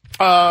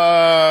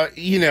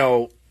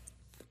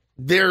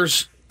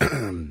 There's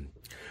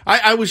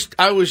I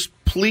was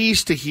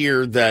pleased to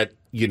hear that,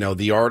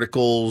 the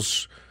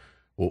articles,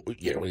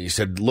 he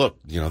said, look,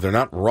 they're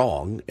not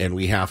wrong, and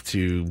we have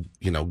to,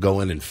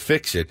 go in and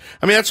fix it.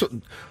 I mean,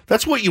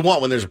 that's what you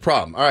want when there's a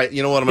problem. All right,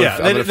 you know what? I'm going to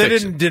fix it. They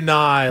didn't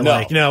deny,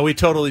 no, we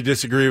totally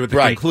disagree with the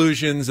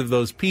conclusions of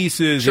those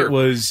pieces. Sure. It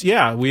was,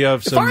 we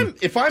have some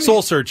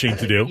soul searching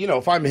to do.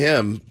 If I'm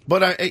him,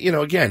 but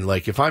again,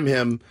 if I'm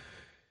him,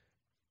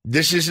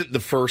 this isn't the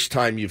first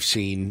time you've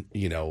seen,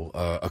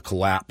 a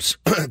collapse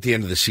at the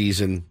end of the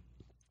season.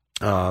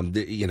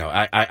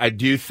 I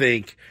do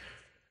think.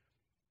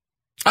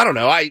 I don't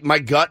know. My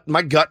gut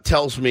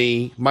tells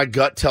me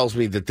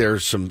that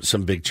there's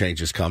some big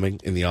changes coming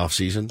in the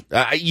offseason.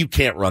 You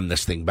can't run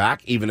this thing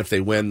back, even if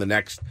they win the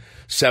next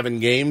 7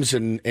 games,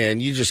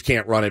 and you just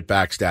can't run it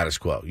back status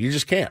quo. You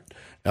just can't.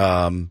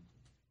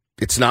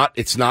 it's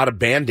not a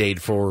Band-Aid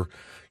for,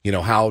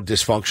 how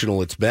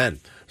dysfunctional it's been.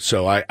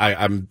 So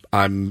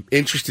I'm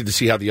interested to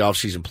see how the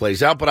offseason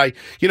plays out. But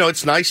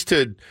it's nice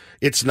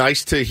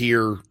to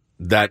hear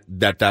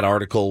that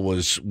article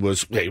was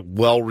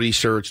well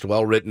researched,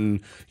 well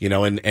written,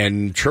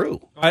 and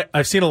true.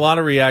 I've seen a lot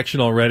of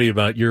reaction already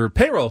about your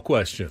payroll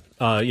question.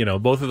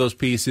 Both of those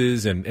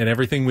pieces and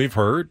everything we've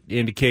heard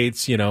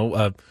indicates,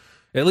 at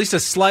least a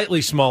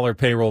slightly smaller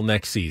payroll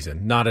next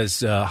season, not as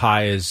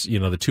high as, the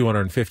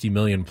 $250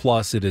 million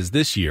plus it is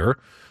this year,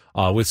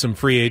 with some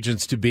free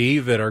agents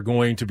that are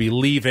going to be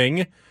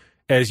leaving,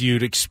 as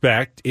you'd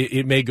expect.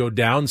 It may go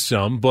down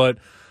some, but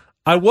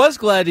I was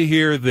glad to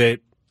hear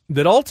that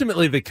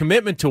ultimately the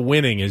commitment to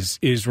winning is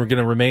we're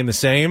going to remain the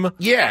same.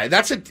 Yeah,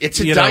 it's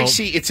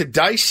a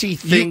dicey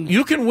thing.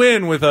 You can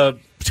win with a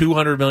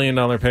 $200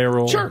 million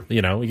payroll. Sure.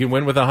 You can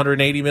win with a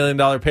 $180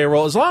 million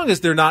payroll, as long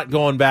as they're not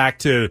going back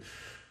to,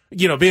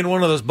 being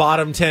one of those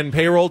bottom 10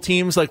 payroll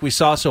teams like we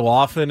saw so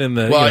often in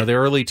the the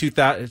early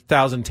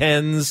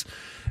 2010s.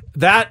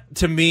 That,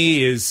 to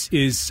me,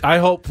 is I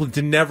hope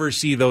to never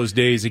see those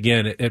days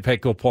again at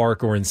Petco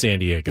Park or in San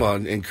Diego. Well,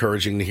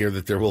 encouraging to hear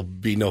that there will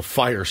be no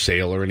fire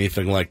sale or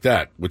anything like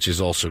that, which is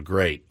also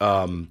great.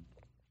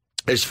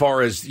 As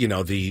far as,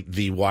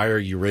 the why are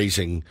you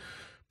raising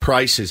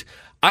prices,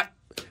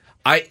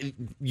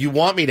 you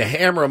want me to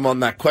hammer them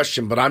on that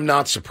question, but I'm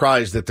not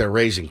surprised that they're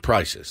raising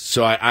prices.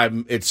 So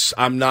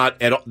I'm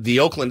not at the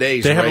Oakland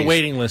A's. They have a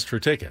waiting list for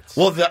tickets.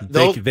 Well,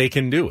 they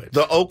can do it.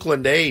 The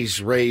Oakland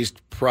A's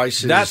raised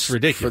prices. That's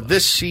ridiculous for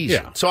this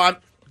season. Yeah. So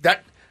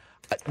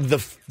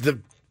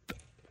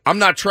I'm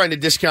not trying to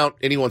discount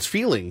anyone's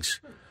feelings.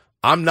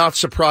 I'm not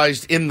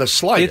surprised in the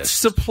slightest. It's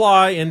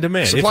supply and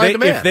demand.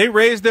 If they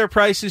raise their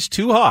prices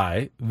too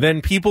high,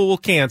 then people will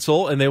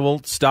cancel and they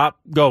will stop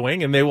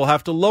going and they will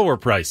have to lower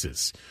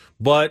prices.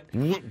 But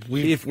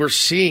we're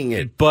seeing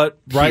it. But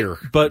here.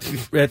 But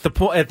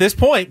at this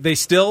point, they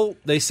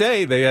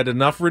say they had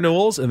enough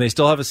renewals and they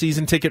still have a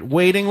season ticket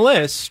waiting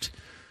list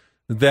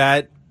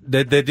that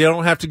they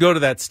don't have to go to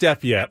that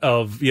step yet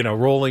of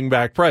rolling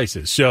back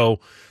prices.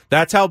 So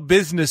that's how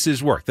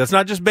businesses work. That's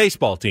not just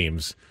baseball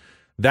teams.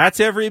 That's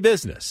every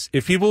business.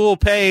 If people will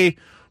pay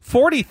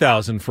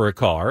 $40,000 for a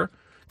car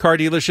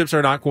dealerships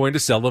are not going to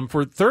sell them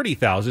for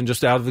 $30,000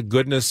 just out of the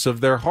goodness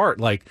of their heart.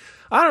 Like,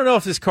 I don't know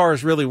if this car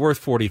is really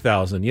worth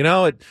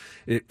 $40,000.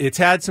 It's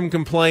had some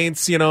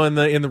complaints, in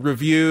the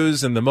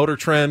reviews and the Motor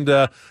Trend.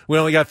 We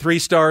only got 3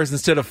 stars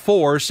instead of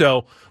 4,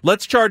 so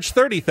let's charge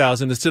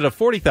 $30,000 instead of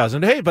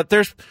 $40,000. Hey, but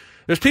there's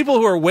people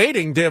who are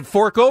waiting to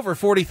fork over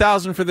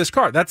 $40,000 for this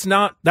car. That's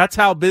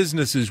how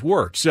businesses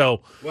work.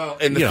 So, well,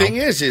 and the thing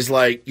is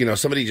like,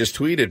 somebody just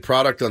tweeted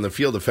product on the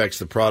field affects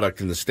the product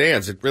in the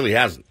stands. It really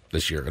hasn't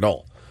this year at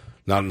all.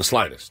 Not in the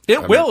slightest.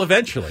 It will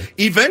eventually.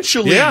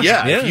 Eventually,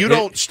 yeah. If you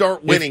don't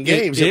start winning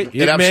games, it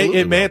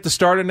may at the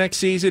start of next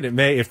season. It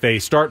may, if they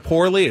start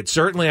poorly, it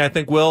certainly, I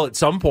think, will at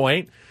some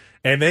point.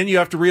 And then you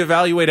have to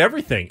reevaluate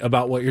everything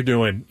about what you're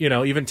doing,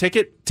 even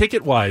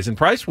ticket-wise and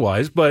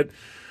price-wise. But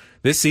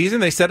this season,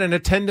 they set an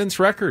attendance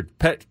record.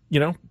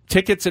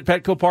 Tickets at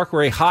Petco Park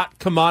were a hot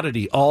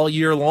commodity all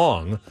year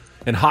long.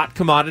 And hot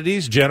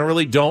commodities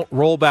generally don't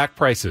roll back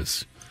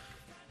prices.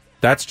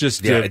 That's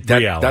just reality.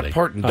 That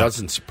part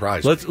doesn't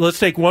surprise me. Let's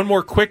take one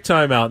more quick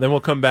timeout, then we'll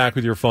come back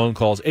with your phone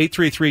calls.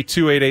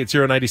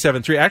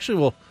 833-288-0973.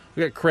 Actually,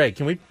 we got Craig.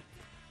 Can we?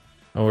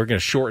 Oh, we're going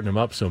to shorten him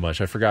up so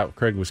much. I forgot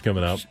Craig was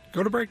coming up.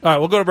 Go to break. All right,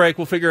 we'll go to break.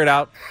 We'll figure it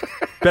out.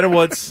 Ben and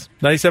Woods,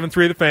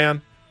 97.3 The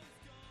Fan.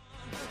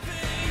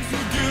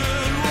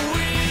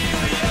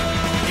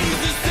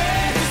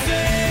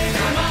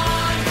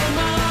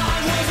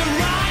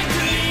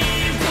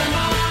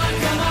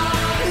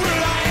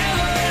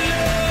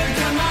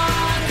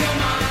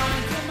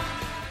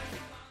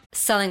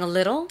 Selling a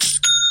little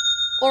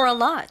or a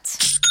lot?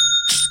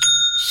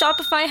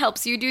 Shopify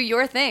helps you do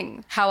your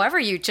thing, however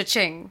you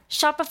cha-ching.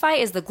 Shopify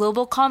is the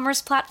global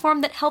commerce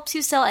platform that helps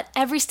you sell at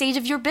every stage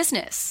of your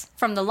business.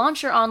 From the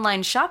launch your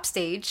online shop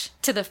stage,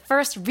 to the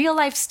first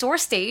real-life store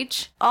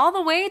stage, all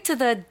the way to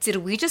the did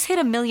we just hit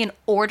 1 million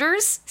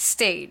orders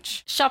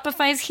stage.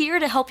 Shopify's here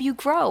to help you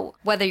grow.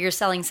 Whether you're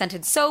selling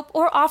scented soap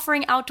or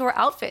offering outdoor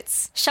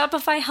outfits,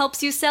 Shopify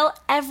helps you sell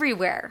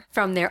everywhere.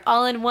 From their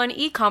all-in-one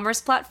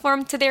e-commerce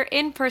platform to their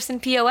in-person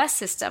POS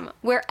system,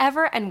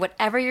 wherever and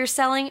whatever you're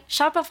selling,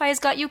 Shopify's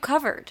got you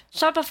covered.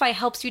 Shopify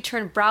helps you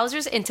turn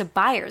browsers into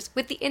buyers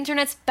with the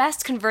internet's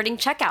best converting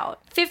checkout.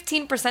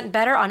 15%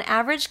 better on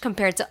average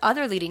compared to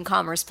other leading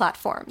commerce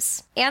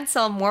platforms. And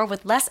sell more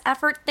with less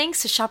effort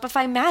thanks to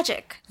Shopify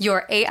Magic,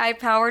 your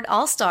AI-powered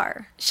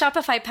all-star.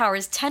 Shopify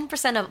powers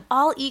 10% of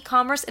all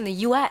e-commerce in the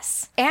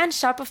U.S. And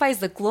Shopify is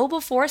the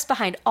global force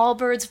behind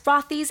Allbirds,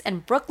 Rothy's,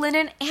 and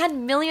Brooklinen,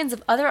 and millions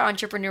of other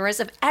entrepreneurs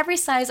of every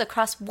size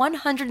across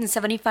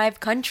 175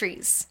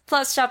 countries.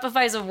 Plus,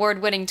 Shopify's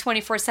award-winning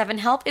 24/7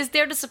 help is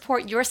there to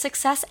support your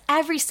success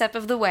every step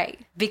of the way.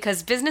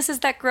 Because businesses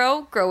that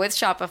grow, grow with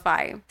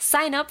Shopify.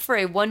 Sign up for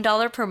a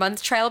 $1 per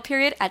month trial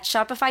period at at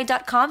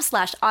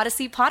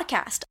shopify.com/Odyssey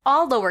Podcast,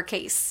 all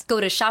lowercase. Go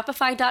to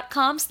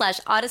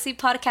shopify.com/Odyssey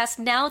Podcast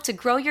now to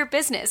grow your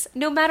business,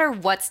 no matter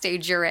what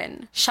stage you're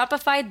in.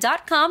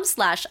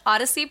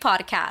 Shopify.com/Odyssey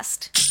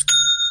Podcast.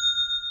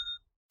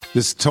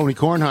 This is Tony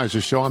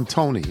Kornheiser's show. I'm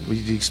Tony.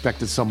 You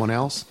expected someone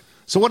else?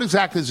 So what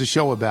exactly is the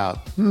show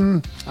about?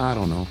 I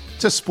don't know.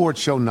 It's a sports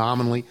show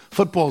nominally.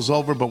 Football's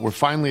over, but we're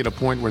finally at a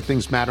point where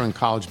things matter in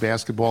college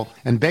basketball,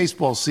 and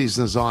baseball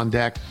season is on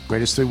deck.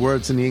 Greatest 3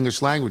 words in the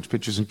English language,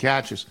 pitchers and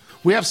catchers.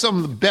 We have some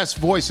of the best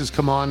voices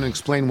come on and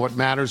explain what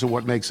matters or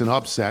what makes an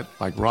upset,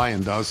 like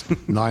Ryan does,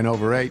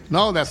 9/8.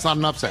 No, that's not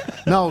an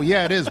upset. No,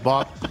 yeah, it is,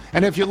 Bob.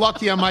 And if you're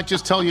lucky, I might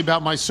just tell you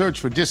about my search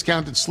for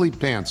discounted sleep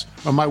pants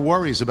or my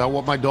worries about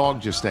what my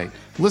dog just ate.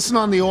 Listen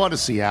on the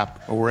Odyssey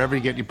app or wherever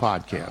you get your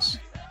podcasts.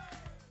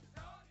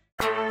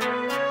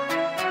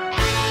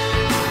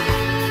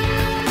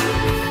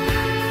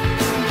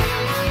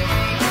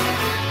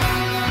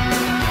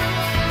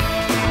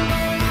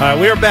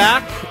 We are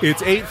back.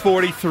 It's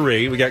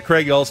 8:43. We got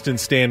Craig Elsten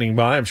standing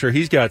by. I'm sure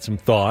he's got some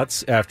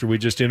thoughts after we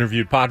just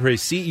interviewed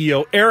Padres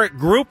CEO Erik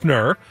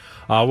Greupner.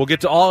 We'll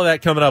get to all of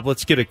that coming up.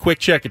 Let's get a quick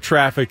check of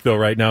traffic, though,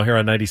 right now here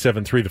on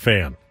 97.3 The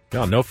Fan.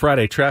 Oh, no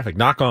Friday traffic.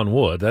 Knock on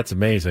wood. That's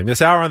amazing. This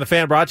hour on The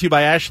Fan brought to you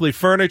by Ashley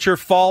Furniture.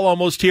 Fall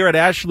almost here at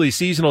Ashley.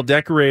 Seasonal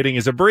decorating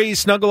is a breeze.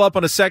 Snuggle up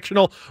on a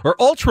sectional or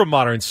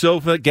ultra-modern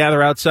sofa.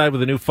 Gather outside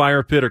with a new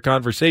fire pit or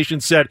conversation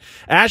set.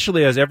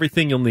 Ashley has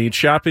everything you'll need.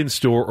 Shop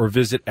in-store or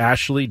visit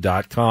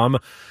ashley.com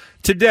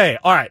today.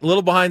 All right, a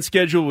little behind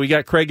schedule. We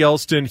got Craig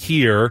Elsten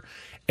here.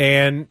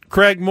 And,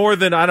 Craig, more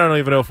than, I don't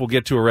even know if we'll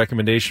get to a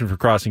recommendation for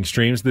Crossing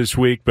Streams this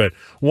week, but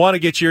want to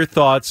get your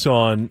thoughts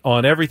on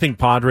everything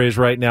Padres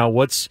right now.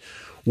 What's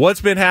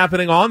been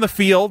happening on the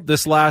field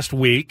this last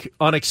week,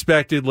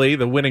 unexpectedly,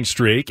 the winning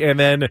streak, and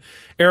then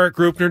Erik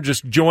Greupner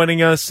just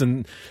joining us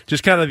and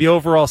just kind of the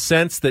overall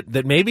sense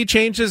that maybe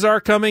changes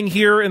are coming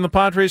here in the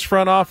Padres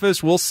front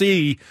office. We'll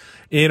see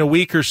in a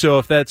week or so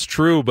if that's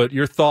true, but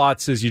your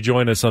thoughts as you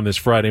join us on this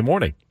Friday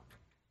morning.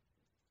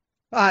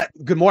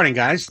 Good morning,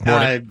 guys.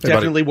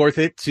 Definitely worth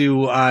it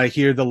to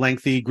hear the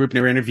lengthy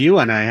Greupner interview,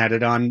 and I had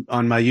it on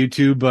my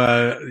YouTube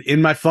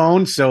in my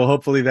phone, so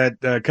hopefully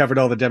that covered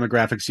all the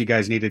demographics you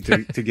guys needed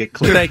to get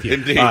clear. Thank you.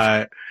 Indeed.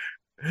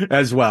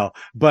 As well.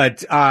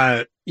 But,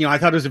 I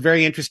thought it was a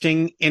very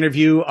interesting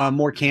interview,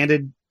 more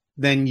candid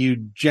than you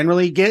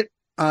generally get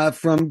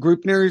from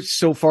Greupner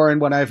so far in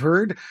what I've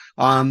heard.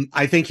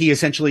 I think he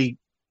essentially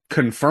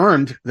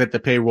confirmed that the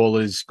payroll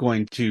is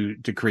going to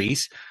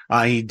decrease.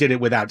 He did it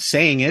without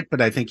saying it,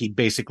 but I think he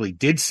basically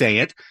did say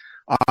it.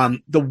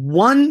 The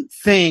one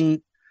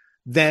thing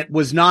that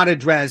was not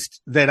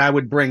addressed that I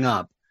would bring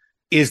up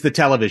is the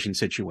television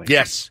situation.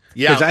 Yes.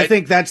 Yeah. Because I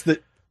think that's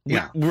the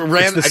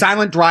it's the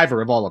silent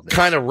driver of all of this.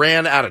 Kind of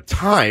ran out of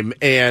time,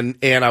 and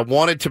I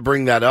wanted to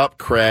bring that up,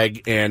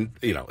 Craig. And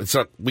it's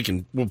not.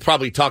 We'll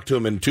probably talk to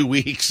him in 2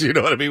 weeks. You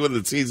know what I mean, when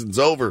the season's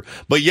over.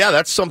 But yeah,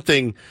 that's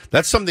something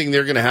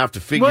they're going to have to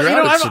figure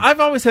out.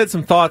 I've always had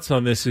some thoughts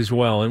on this as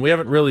well, and we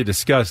haven't really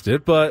discussed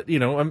it. But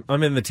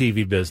I'm in the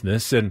TV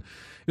business, and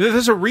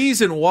there's a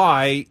reason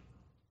why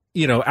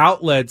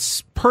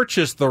outlets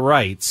purchase the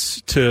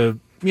rights to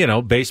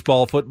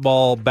baseball,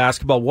 football,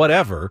 basketball,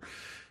 whatever.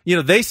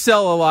 They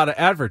sell a lot of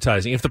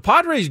advertising. If the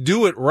Padres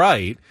do it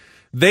right,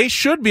 they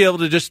should be able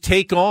to just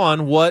take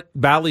on what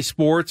Bally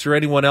Sports or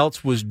anyone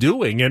else was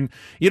doing and,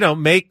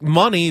 make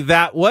money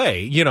that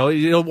way.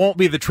 It won't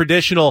be the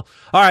traditional,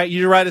 all right,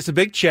 you write us a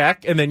big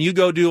check and then you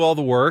go do all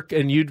the work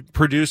and you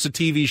produce a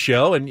TV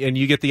show and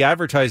you get the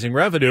advertising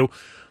revenue.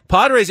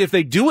 Padres, if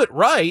they do it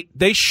right,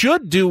 they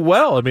should do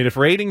well. I mean, if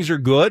ratings are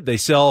good, they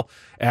sell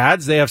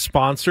ads, they have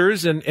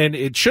sponsors, and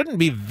it shouldn't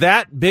be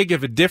that big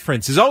of a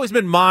difference. It's always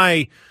been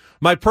my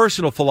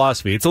personal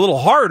philosophy. It's a little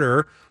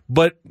harder,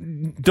 but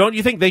don't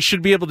you think they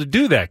should be able to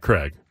do that,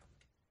 Craig?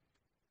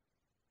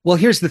 Well,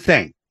 here's the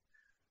thing.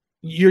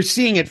 You're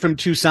seeing it from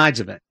two sides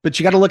of it, but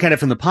you got to look at it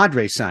from the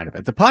Padres side of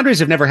it. The Padres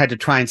have never had to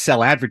try and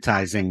sell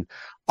advertising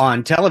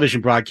on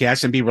television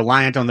broadcasts and be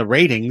reliant on the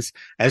ratings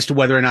as to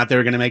whether or not they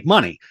were going to make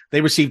money.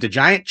 They received a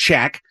giant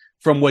check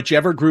from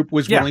whichever group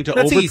was willing to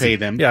overpay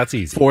them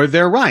for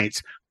their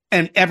rights.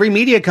 And every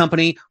media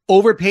company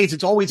overpays.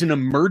 It's always an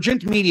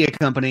emergent media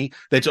company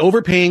that's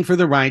overpaying for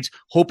the rights,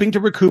 hoping to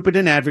recoup it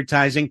in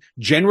advertising,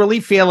 generally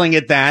failing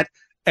at that.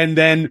 And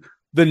then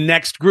the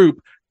next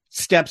group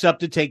steps up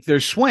to take their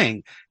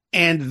swing.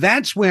 And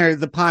that's where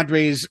the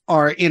Padres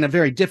are in a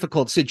very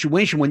difficult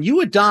situation. When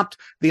you adopt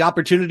the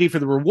opportunity for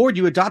the reward,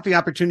 you adopt the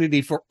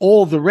opportunity for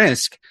all the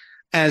risk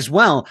as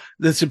well.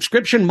 The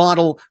subscription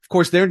model, of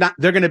course, they're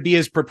going to be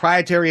as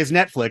proprietary as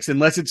Netflix.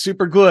 Unless it's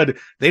super good,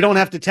 they don't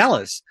have to tell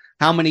us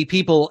how many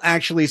people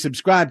actually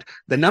subscribed.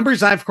 The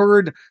numbers I've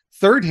heard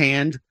third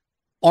hand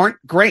aren't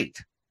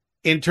great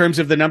in terms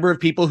of the number of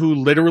people who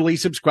literally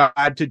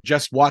subscribe to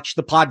just watch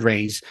the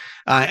Padres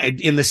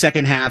in the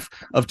second half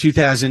of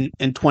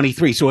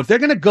 2023. So if they're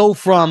going to go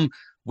from,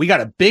 we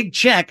got a big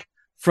check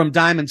from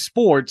Diamond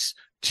Sports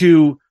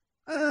to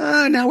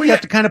Now we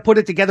have to kind of put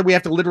it together. We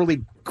have to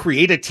literally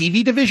create a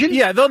TV division.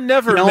 Yeah, they'll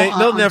never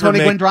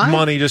make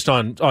money just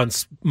on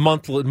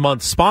month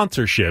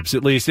sponsorships,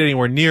 at least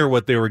anywhere near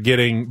what they were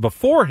getting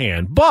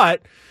beforehand.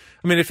 But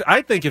I mean,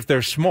 if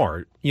they're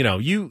smart,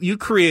 you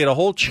create a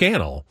whole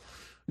channel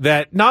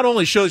that not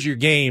only shows your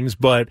games,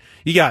 but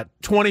you got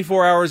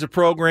 24 hours of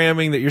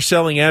programming that you're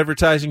selling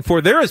advertising for.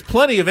 There is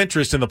plenty of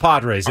interest in the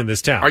Padres in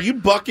this town. Are you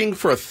bucking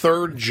for a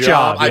third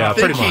job? Yeah,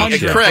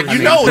 Craig,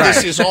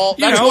 this is all.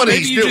 That's what he's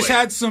doing. Maybe you just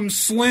had some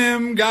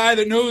slim guy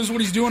that knows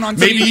what he's doing on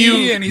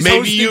TV, and he's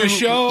hosting a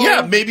show.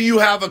 Yeah, maybe you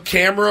have a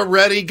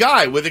camera-ready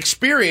guy with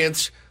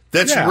experience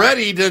that's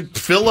ready to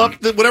fill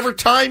up whatever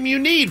time you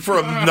need for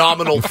a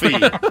nominal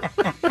fee.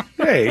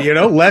 Hey,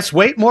 less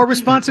weight, more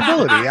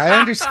responsibility. I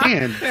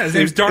understand. Yeah, his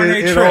name's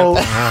Darnay It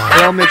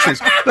all makes sense.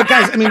 But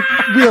guys, I mean,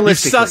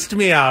 realistically, you sussed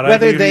me out.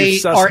 Whether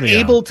they are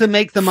able to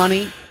make the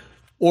money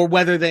or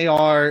whether they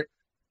are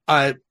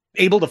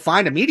able to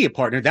find a media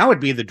partner, that would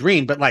be the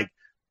dream. But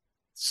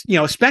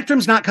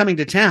Spectrum's not coming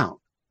to town.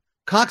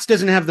 Cox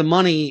doesn't have the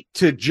money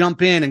to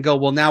jump in and go,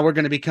 well, now we're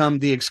going to become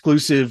the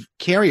exclusive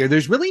carrier.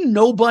 There's really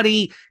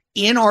nobody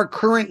in our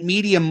current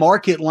media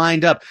market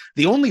lined up.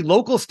 The only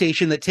local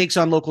station that takes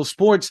on local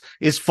sports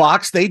is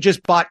Fox. They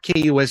just bought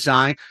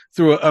KUSI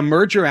through a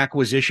merger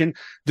acquisition.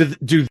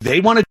 Do they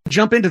want to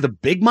jump into the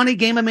big money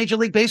game of Major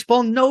League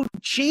Baseball? No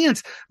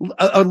chance.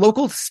 A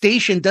local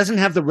station doesn't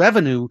have the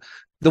revenue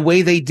the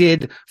way they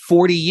did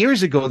 40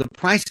 years ago. The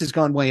price has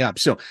gone way up.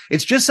 So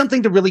it's just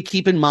something to really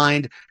keep in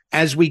mind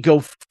as we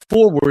go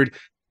forward.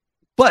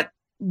 But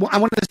I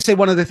want to say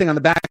one other thing on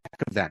the back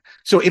of that.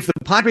 So if the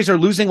Padres are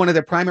losing one of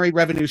their primary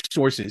revenue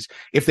sources,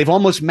 if they've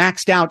almost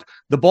maxed out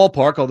the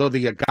ballpark, although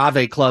the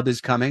Agave Club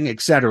is coming, et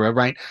cetera,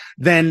 right,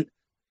 then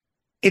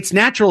it's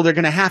natural they're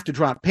going to have to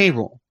drop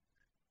payroll.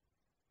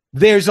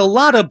 There's a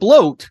lot of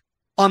bloat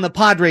on the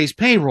Padres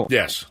payroll.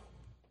 Yes.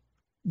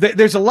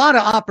 There's a lot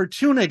of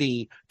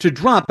opportunity to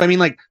drop. I mean,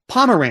 like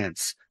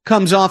Pomerantz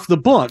comes off the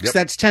books. Yep.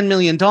 That's $10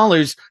 million.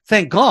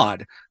 Thank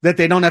God that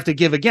they don't have to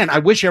give again. I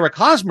wish Eric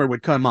Hosmer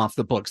would come off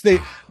the books.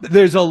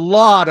 There's a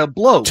lot of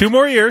bloat. 2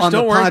 more years.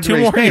 Don't worry. Padres 2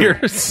 more payroll.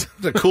 years.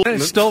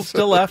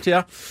 still left.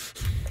 Yeah.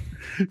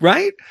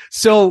 Right.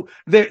 So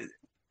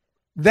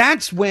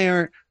that's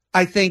where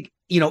I think,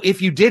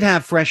 if you did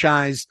have fresh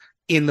eyes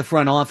in the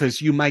front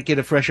office, you might get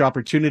a fresh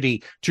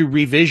opportunity to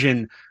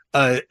revision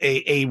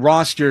a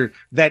roster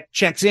that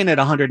checks in at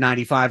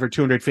 195 or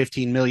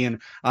 215 million,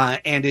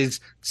 and is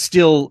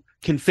still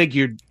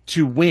configured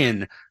to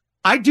win.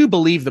 I do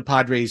believe the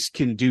Padres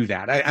can do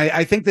that.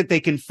 I think that they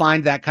can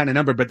find that kind of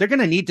number, but they're going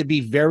to need to be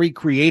very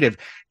creative.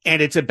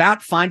 And it's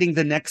about finding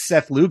the next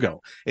Seth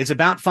Lugo. It's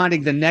about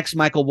finding the next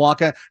Michael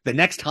Wacha, the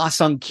next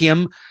Ha-Sung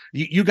Kim.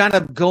 You got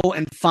to go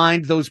and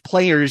find those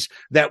players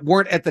that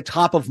weren't at the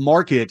top of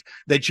market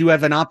that you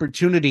have an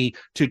opportunity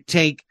to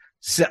take,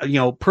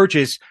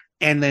 purchase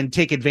and then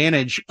take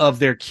advantage of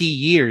their key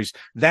years.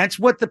 That's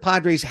what the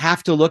Padres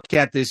have to look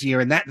at this year.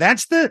 And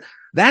that's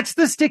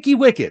the sticky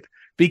wicket,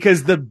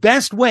 because the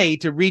best way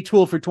to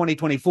retool for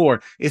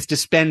 2024 is to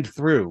spend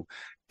through.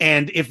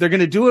 And if they're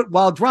going to do it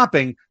while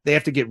dropping, they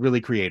have to get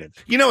really creative.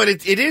 And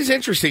it is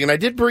interesting, and I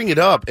did bring it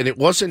up, and it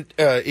wasn't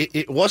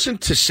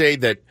to say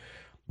that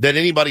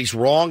anybody's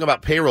wrong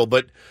about payroll,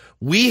 but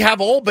we have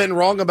all been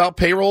wrong about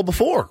payroll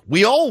before.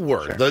 We all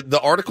were. Sure. The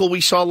article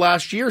we saw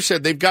last year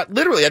said they've got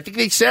literally, I think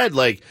they said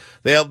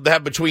they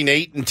have between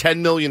 $8 and $10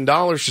 million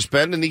to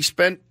spend, and he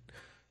spent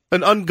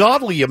an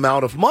ungodly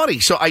amount of money.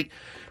 So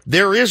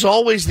there is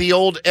always the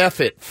old F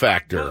it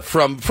factor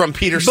from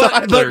Peter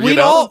Seidler.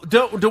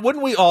 But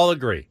wouldn't we all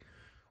agree?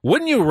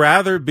 Wouldn't you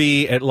rather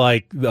be at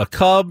the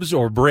Cubs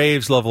or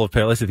Braves level of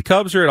pay? Let's see, the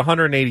Cubs are at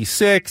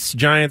 186,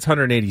 Giants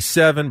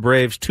 187,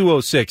 Braves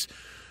 206.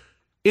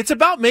 It's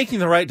about making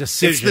the right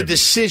decision. It's the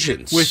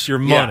decisions with your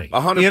money. Yeah,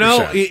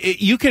 100%.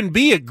 You can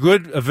be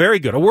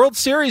a World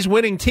Series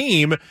winning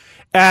team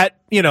at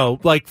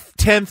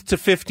 10th to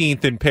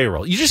 15th in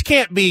payroll. You just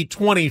can't be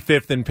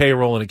 25th in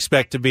payroll and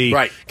expect to be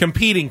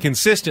competing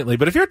consistently.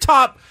 But if you're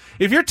top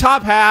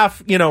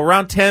half,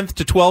 around 10th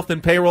to 12th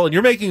in payroll, and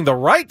you're making the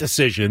right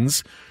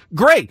decisions,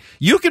 great.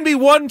 You can be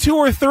 1, 2,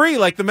 or 3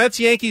 like the Mets,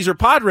 Yankees, or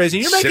Padres,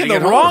 and you're making the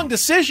wrong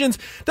decisions.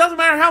 Doesn't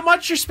matter how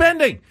much you're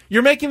spending.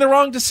 You're making the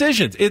wrong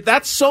decisions.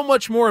 That's so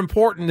much more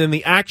important than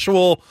the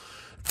actual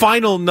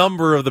final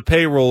number of the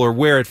payroll or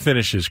where it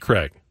finishes,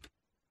 Craig.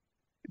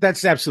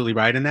 That's absolutely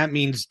right. And that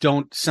means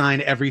don't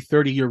sign every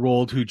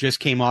 30-year-old who just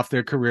came off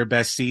their career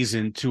best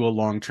season to a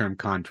long-term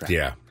contract.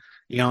 Yeah.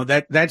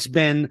 That's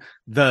been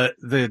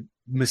the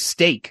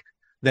mistake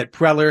that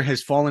Preller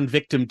has fallen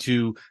victim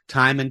to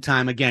time and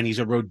time again. He's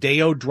a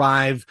Rodeo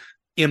Drive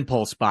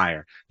impulse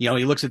buyer. He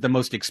looks at the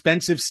most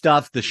expensive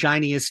stuff, the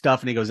shiniest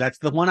stuff, and he goes, that's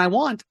the one I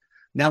want.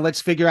 Now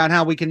let's figure out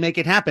how we can make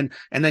it happen.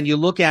 And then you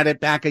look at it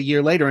back a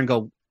year later and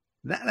go,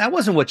 that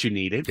wasn't what you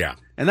needed. Yeah.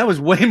 And that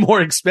was way more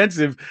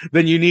expensive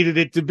than you needed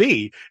it to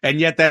be. And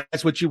yet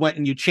that's what you went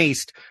and you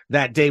chased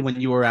that day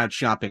when you were out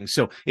shopping.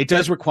 So it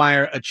does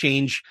require a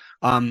change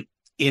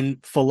in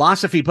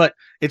philosophy. But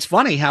it's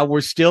funny how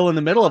we're still in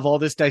the middle of all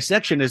this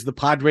dissection as the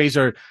Padres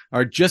are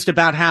just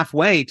about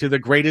halfway to the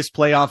greatest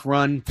playoff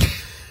run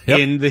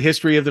in the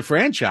history of the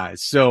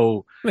franchise.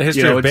 So the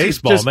history of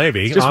baseball,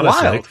 maybe, it's just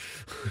honestly.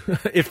 wild.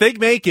 If they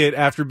make it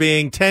after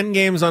being 10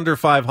 games under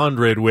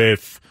 500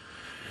 with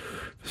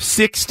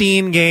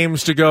 16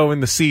 games to go in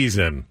the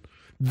season,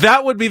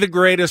 that would be the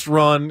greatest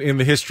run in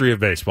the history of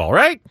baseball,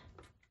 right?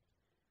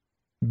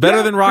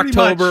 Better than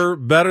Rocktober,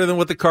 better than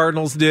what the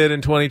Cardinals did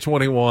in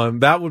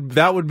 2021. That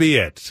would be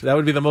it. That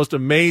would be the most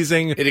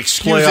amazing It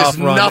excuses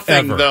playoff run nothing,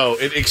 ever. though.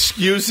 It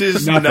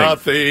excuses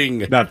nothing.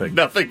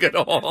 Nothing at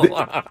all.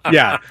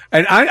 Yeah.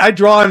 And I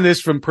draw on this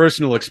from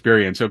personal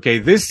experience, okay?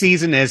 This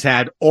season has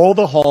had all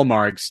the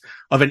hallmarks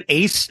of an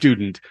ace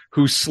student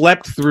who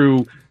slept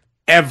through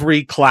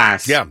every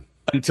class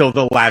until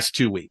the last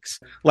 2 weeks.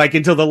 Like,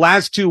 until the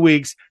last 2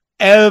 weeks,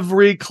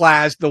 every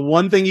class, the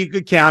one thing you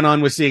could count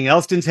on was seeing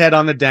Elsten's head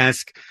on the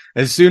desk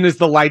as soon as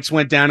the lights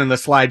went down and the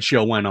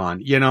slideshow went on,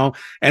 you know?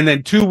 And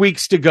then 2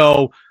 weeks to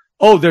go,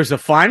 oh, there's a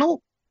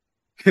final?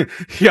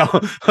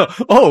 Let's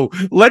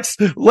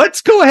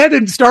go ahead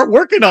and start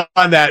working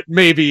on that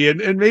maybe,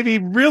 and maybe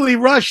really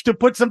rush to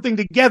put something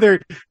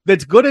together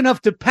that's good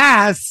enough to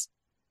pass,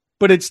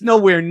 but it's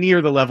nowhere near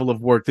the level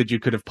of work that you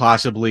could have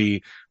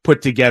possibly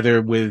put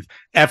together with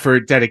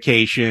effort,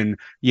 dedication,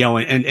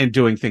 and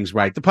doing things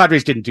right. The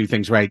Padres didn't do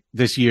things right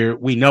this year.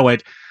 We know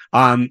it.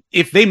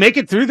 If they make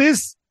it through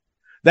this,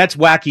 that's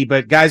wacky.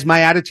 But guys,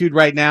 my attitude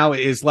right now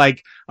is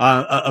like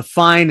a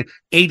fine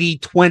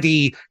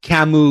 80-20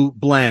 Camus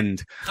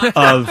blend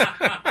of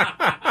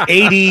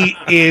 80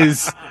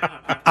 is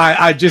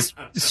I just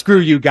screw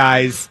you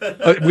guys.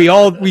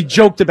 We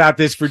joked about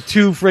this for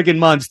 3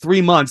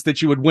 months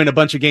that you would win a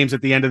bunch of games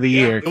at the end of the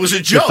year. It was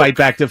a joke. To fight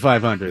back to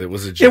 500. It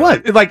was a joke.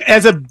 It was like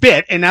as a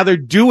bit, and now they're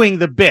doing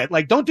the bit.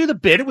 Like, don't do the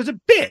bit. It was a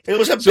bit. It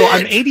was a bit. So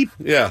I'm 80.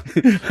 Yeah.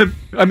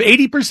 I'm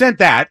 80%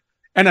 that,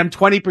 and I'm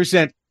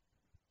 20%.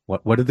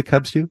 What did the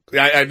Cubs do?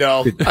 I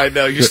know.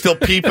 You're still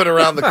peeping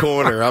around the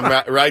corner.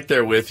 I'm right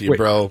there with you,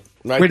 bro.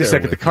 Wait a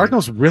second. The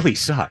Cardinals really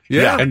suck.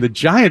 Yeah. And the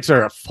Giants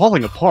are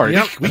falling apart.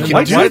 Yep. We The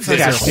can Giants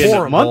this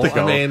are a month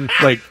ago. I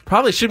mean,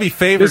 probably should be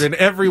favored in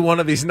every one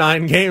of these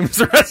 9 games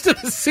the rest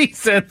of the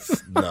season.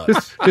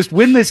 Just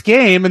win this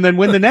game and then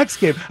win the next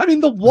game. I mean,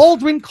 the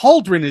Waldron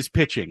Cauldron is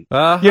pitching.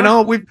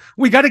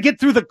 We got to get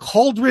through the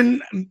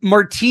Cauldron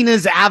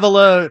Martinez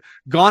Avila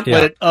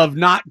gauntlet of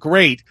not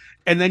great.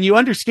 And then you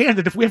understand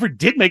that if we ever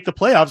did make the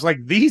playoffs,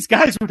 like, these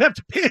guys would have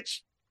to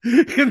pitch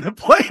in the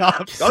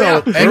playoffs.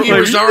 Engie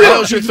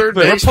Rosario's your third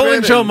baseman. We're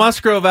pulling Joe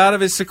Musgrove out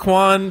of his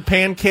Saquon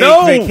pancake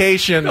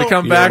vacation to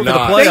come back to the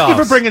playoffs. Thank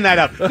you for bringing that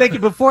up. Thank you.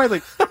 Before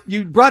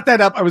you brought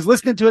that up, I was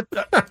listening to it.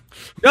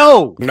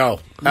 No.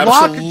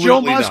 Lock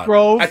Joe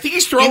Musgrove. I think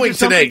he's throwing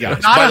today,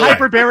 guys. Not a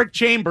hyperbaric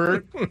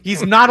chamber.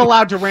 He's not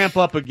allowed to ramp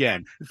up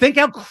again. Think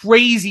how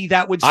crazy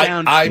that would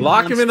sound.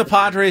 Lock him in the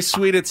Padres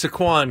suite at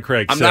Saquon,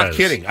 Craig says. I'm not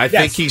kidding. I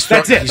think he's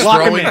That's it. He's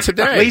Lock him throwing in.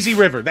 today. Lazy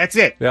River. That's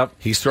it. Yep.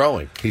 He's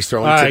throwing. All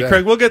All right, right,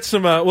 Craig, we'll get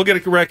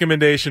a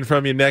recommendation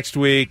from you next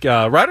week.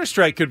 Writer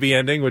strike could be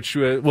ending, which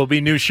will be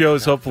new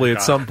shows hopefully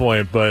at some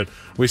point, but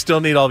we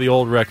still need all the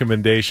old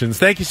recommendations.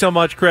 Thank you so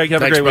much, Craig.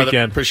 Have a great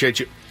weekend. Appreciate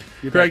you.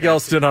 Craig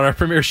Elsten on our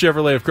Premier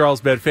Chevrolet of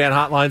Carlsbad fan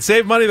hotline.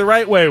 Save money the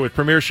right way with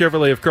Premier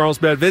Chevrolet of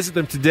Carlsbad. Visit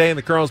them today in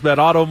the Carlsbad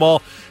Auto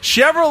Mall.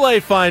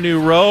 Chevrolet find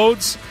new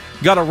roads.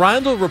 Got a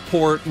Rindle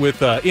report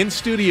with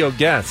in-studio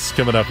guests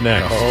coming up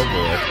next. Oh,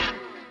 boy.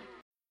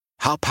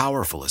 How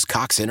powerful is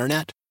Cox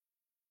Internet?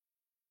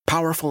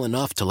 Powerful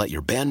enough to let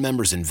your band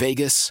members in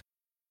Vegas,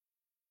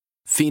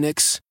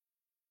 Phoenix,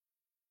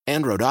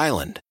 and Rhode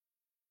Island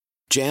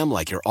jam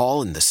like you're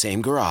all in the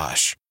same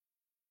garage.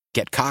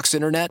 Get Cox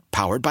Internet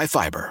powered by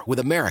fiber with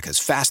America's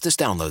fastest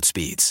download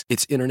speeds.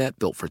 It's internet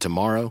built for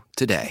tomorrow,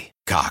 today.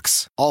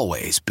 Cox,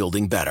 always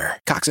building better.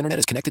 Cox Internet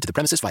is connected to the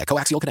premises via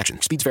coaxial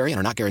connection. Speeds vary and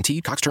are not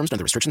guaranteed. Cox terms and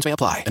other restrictions may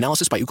apply.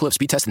 Analysis by Ookla of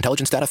Speed Test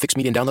Intelligence Data. Fixed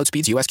median download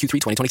speeds. US Q3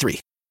 2023.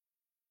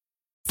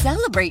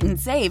 Celebrate and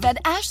save at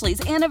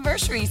Ashley's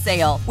Anniversary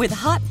Sale. With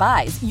Hot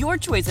Buys, your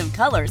choice of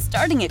colors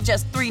starting at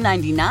just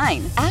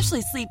 $3.99.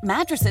 Ashley Sleep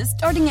mattresses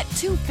starting at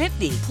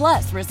 $2.50.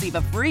 Plus, receive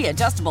a free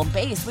adjustable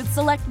base with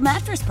select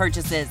mattress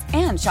purchases.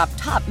 And shop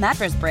top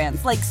mattress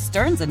brands like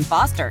Stearns &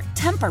 Foster,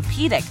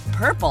 Tempur-Pedic,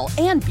 Purple,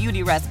 and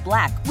Beautyrest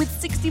Black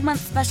with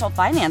 60-month special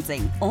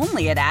financing.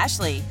 Only at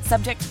Ashley.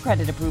 Subject to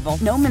credit approval.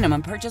 No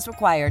minimum purchase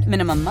required.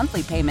 Minimum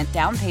monthly payment,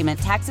 down payment,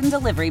 tax, and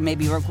delivery may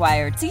be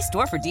required. See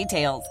store for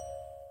details.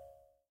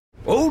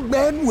 Old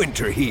Man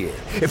Winter here.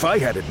 If I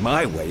had it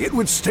my way, it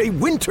would stay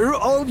winter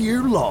all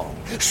year long.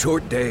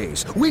 Short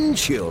days, wind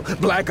chill,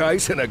 black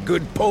ice, and a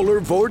good polar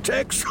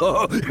vortex.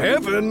 Oh,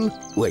 heaven.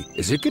 Wait,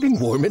 is it getting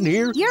warm in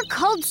here? Your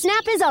cold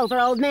snap is over,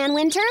 Old Man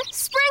Winter.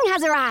 Spring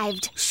has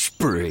arrived.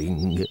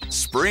 Spring. it.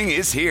 Spring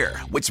is here,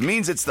 which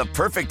means it's the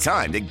perfect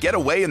time to get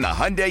away in the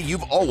Hyundai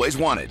you've always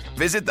wanted.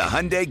 Visit the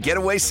Hyundai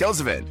Getaway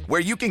Sales Event, where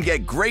you can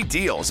get great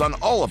deals on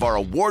all of our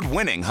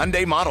award-winning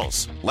Hyundai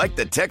models, like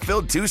the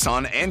tech-filled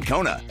Tucson and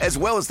Kona, as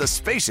well as the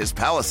spacious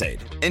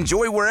Palisade.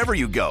 Enjoy wherever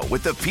you go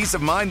with the peace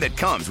of mind that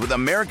comes with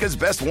America's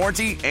best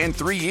warranty and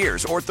 3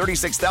 years or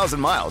 36,000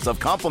 miles of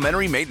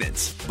complimentary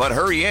maintenance. But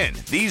hurry in,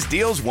 these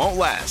deals won't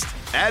last.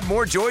 Add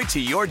more joy to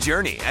your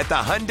journey at the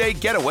Hyundai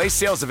Getaway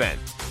Sales Event.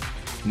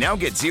 Now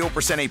get 0%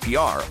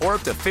 APR or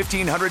up to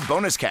 $1,500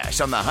 bonus cash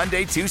on the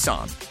Hyundai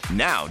Tucson.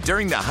 Now,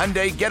 during the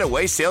Hyundai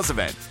Getaway Sales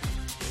Event.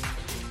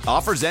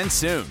 Offers end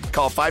soon.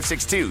 Call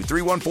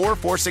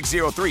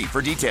 562-314-4603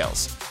 for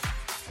details.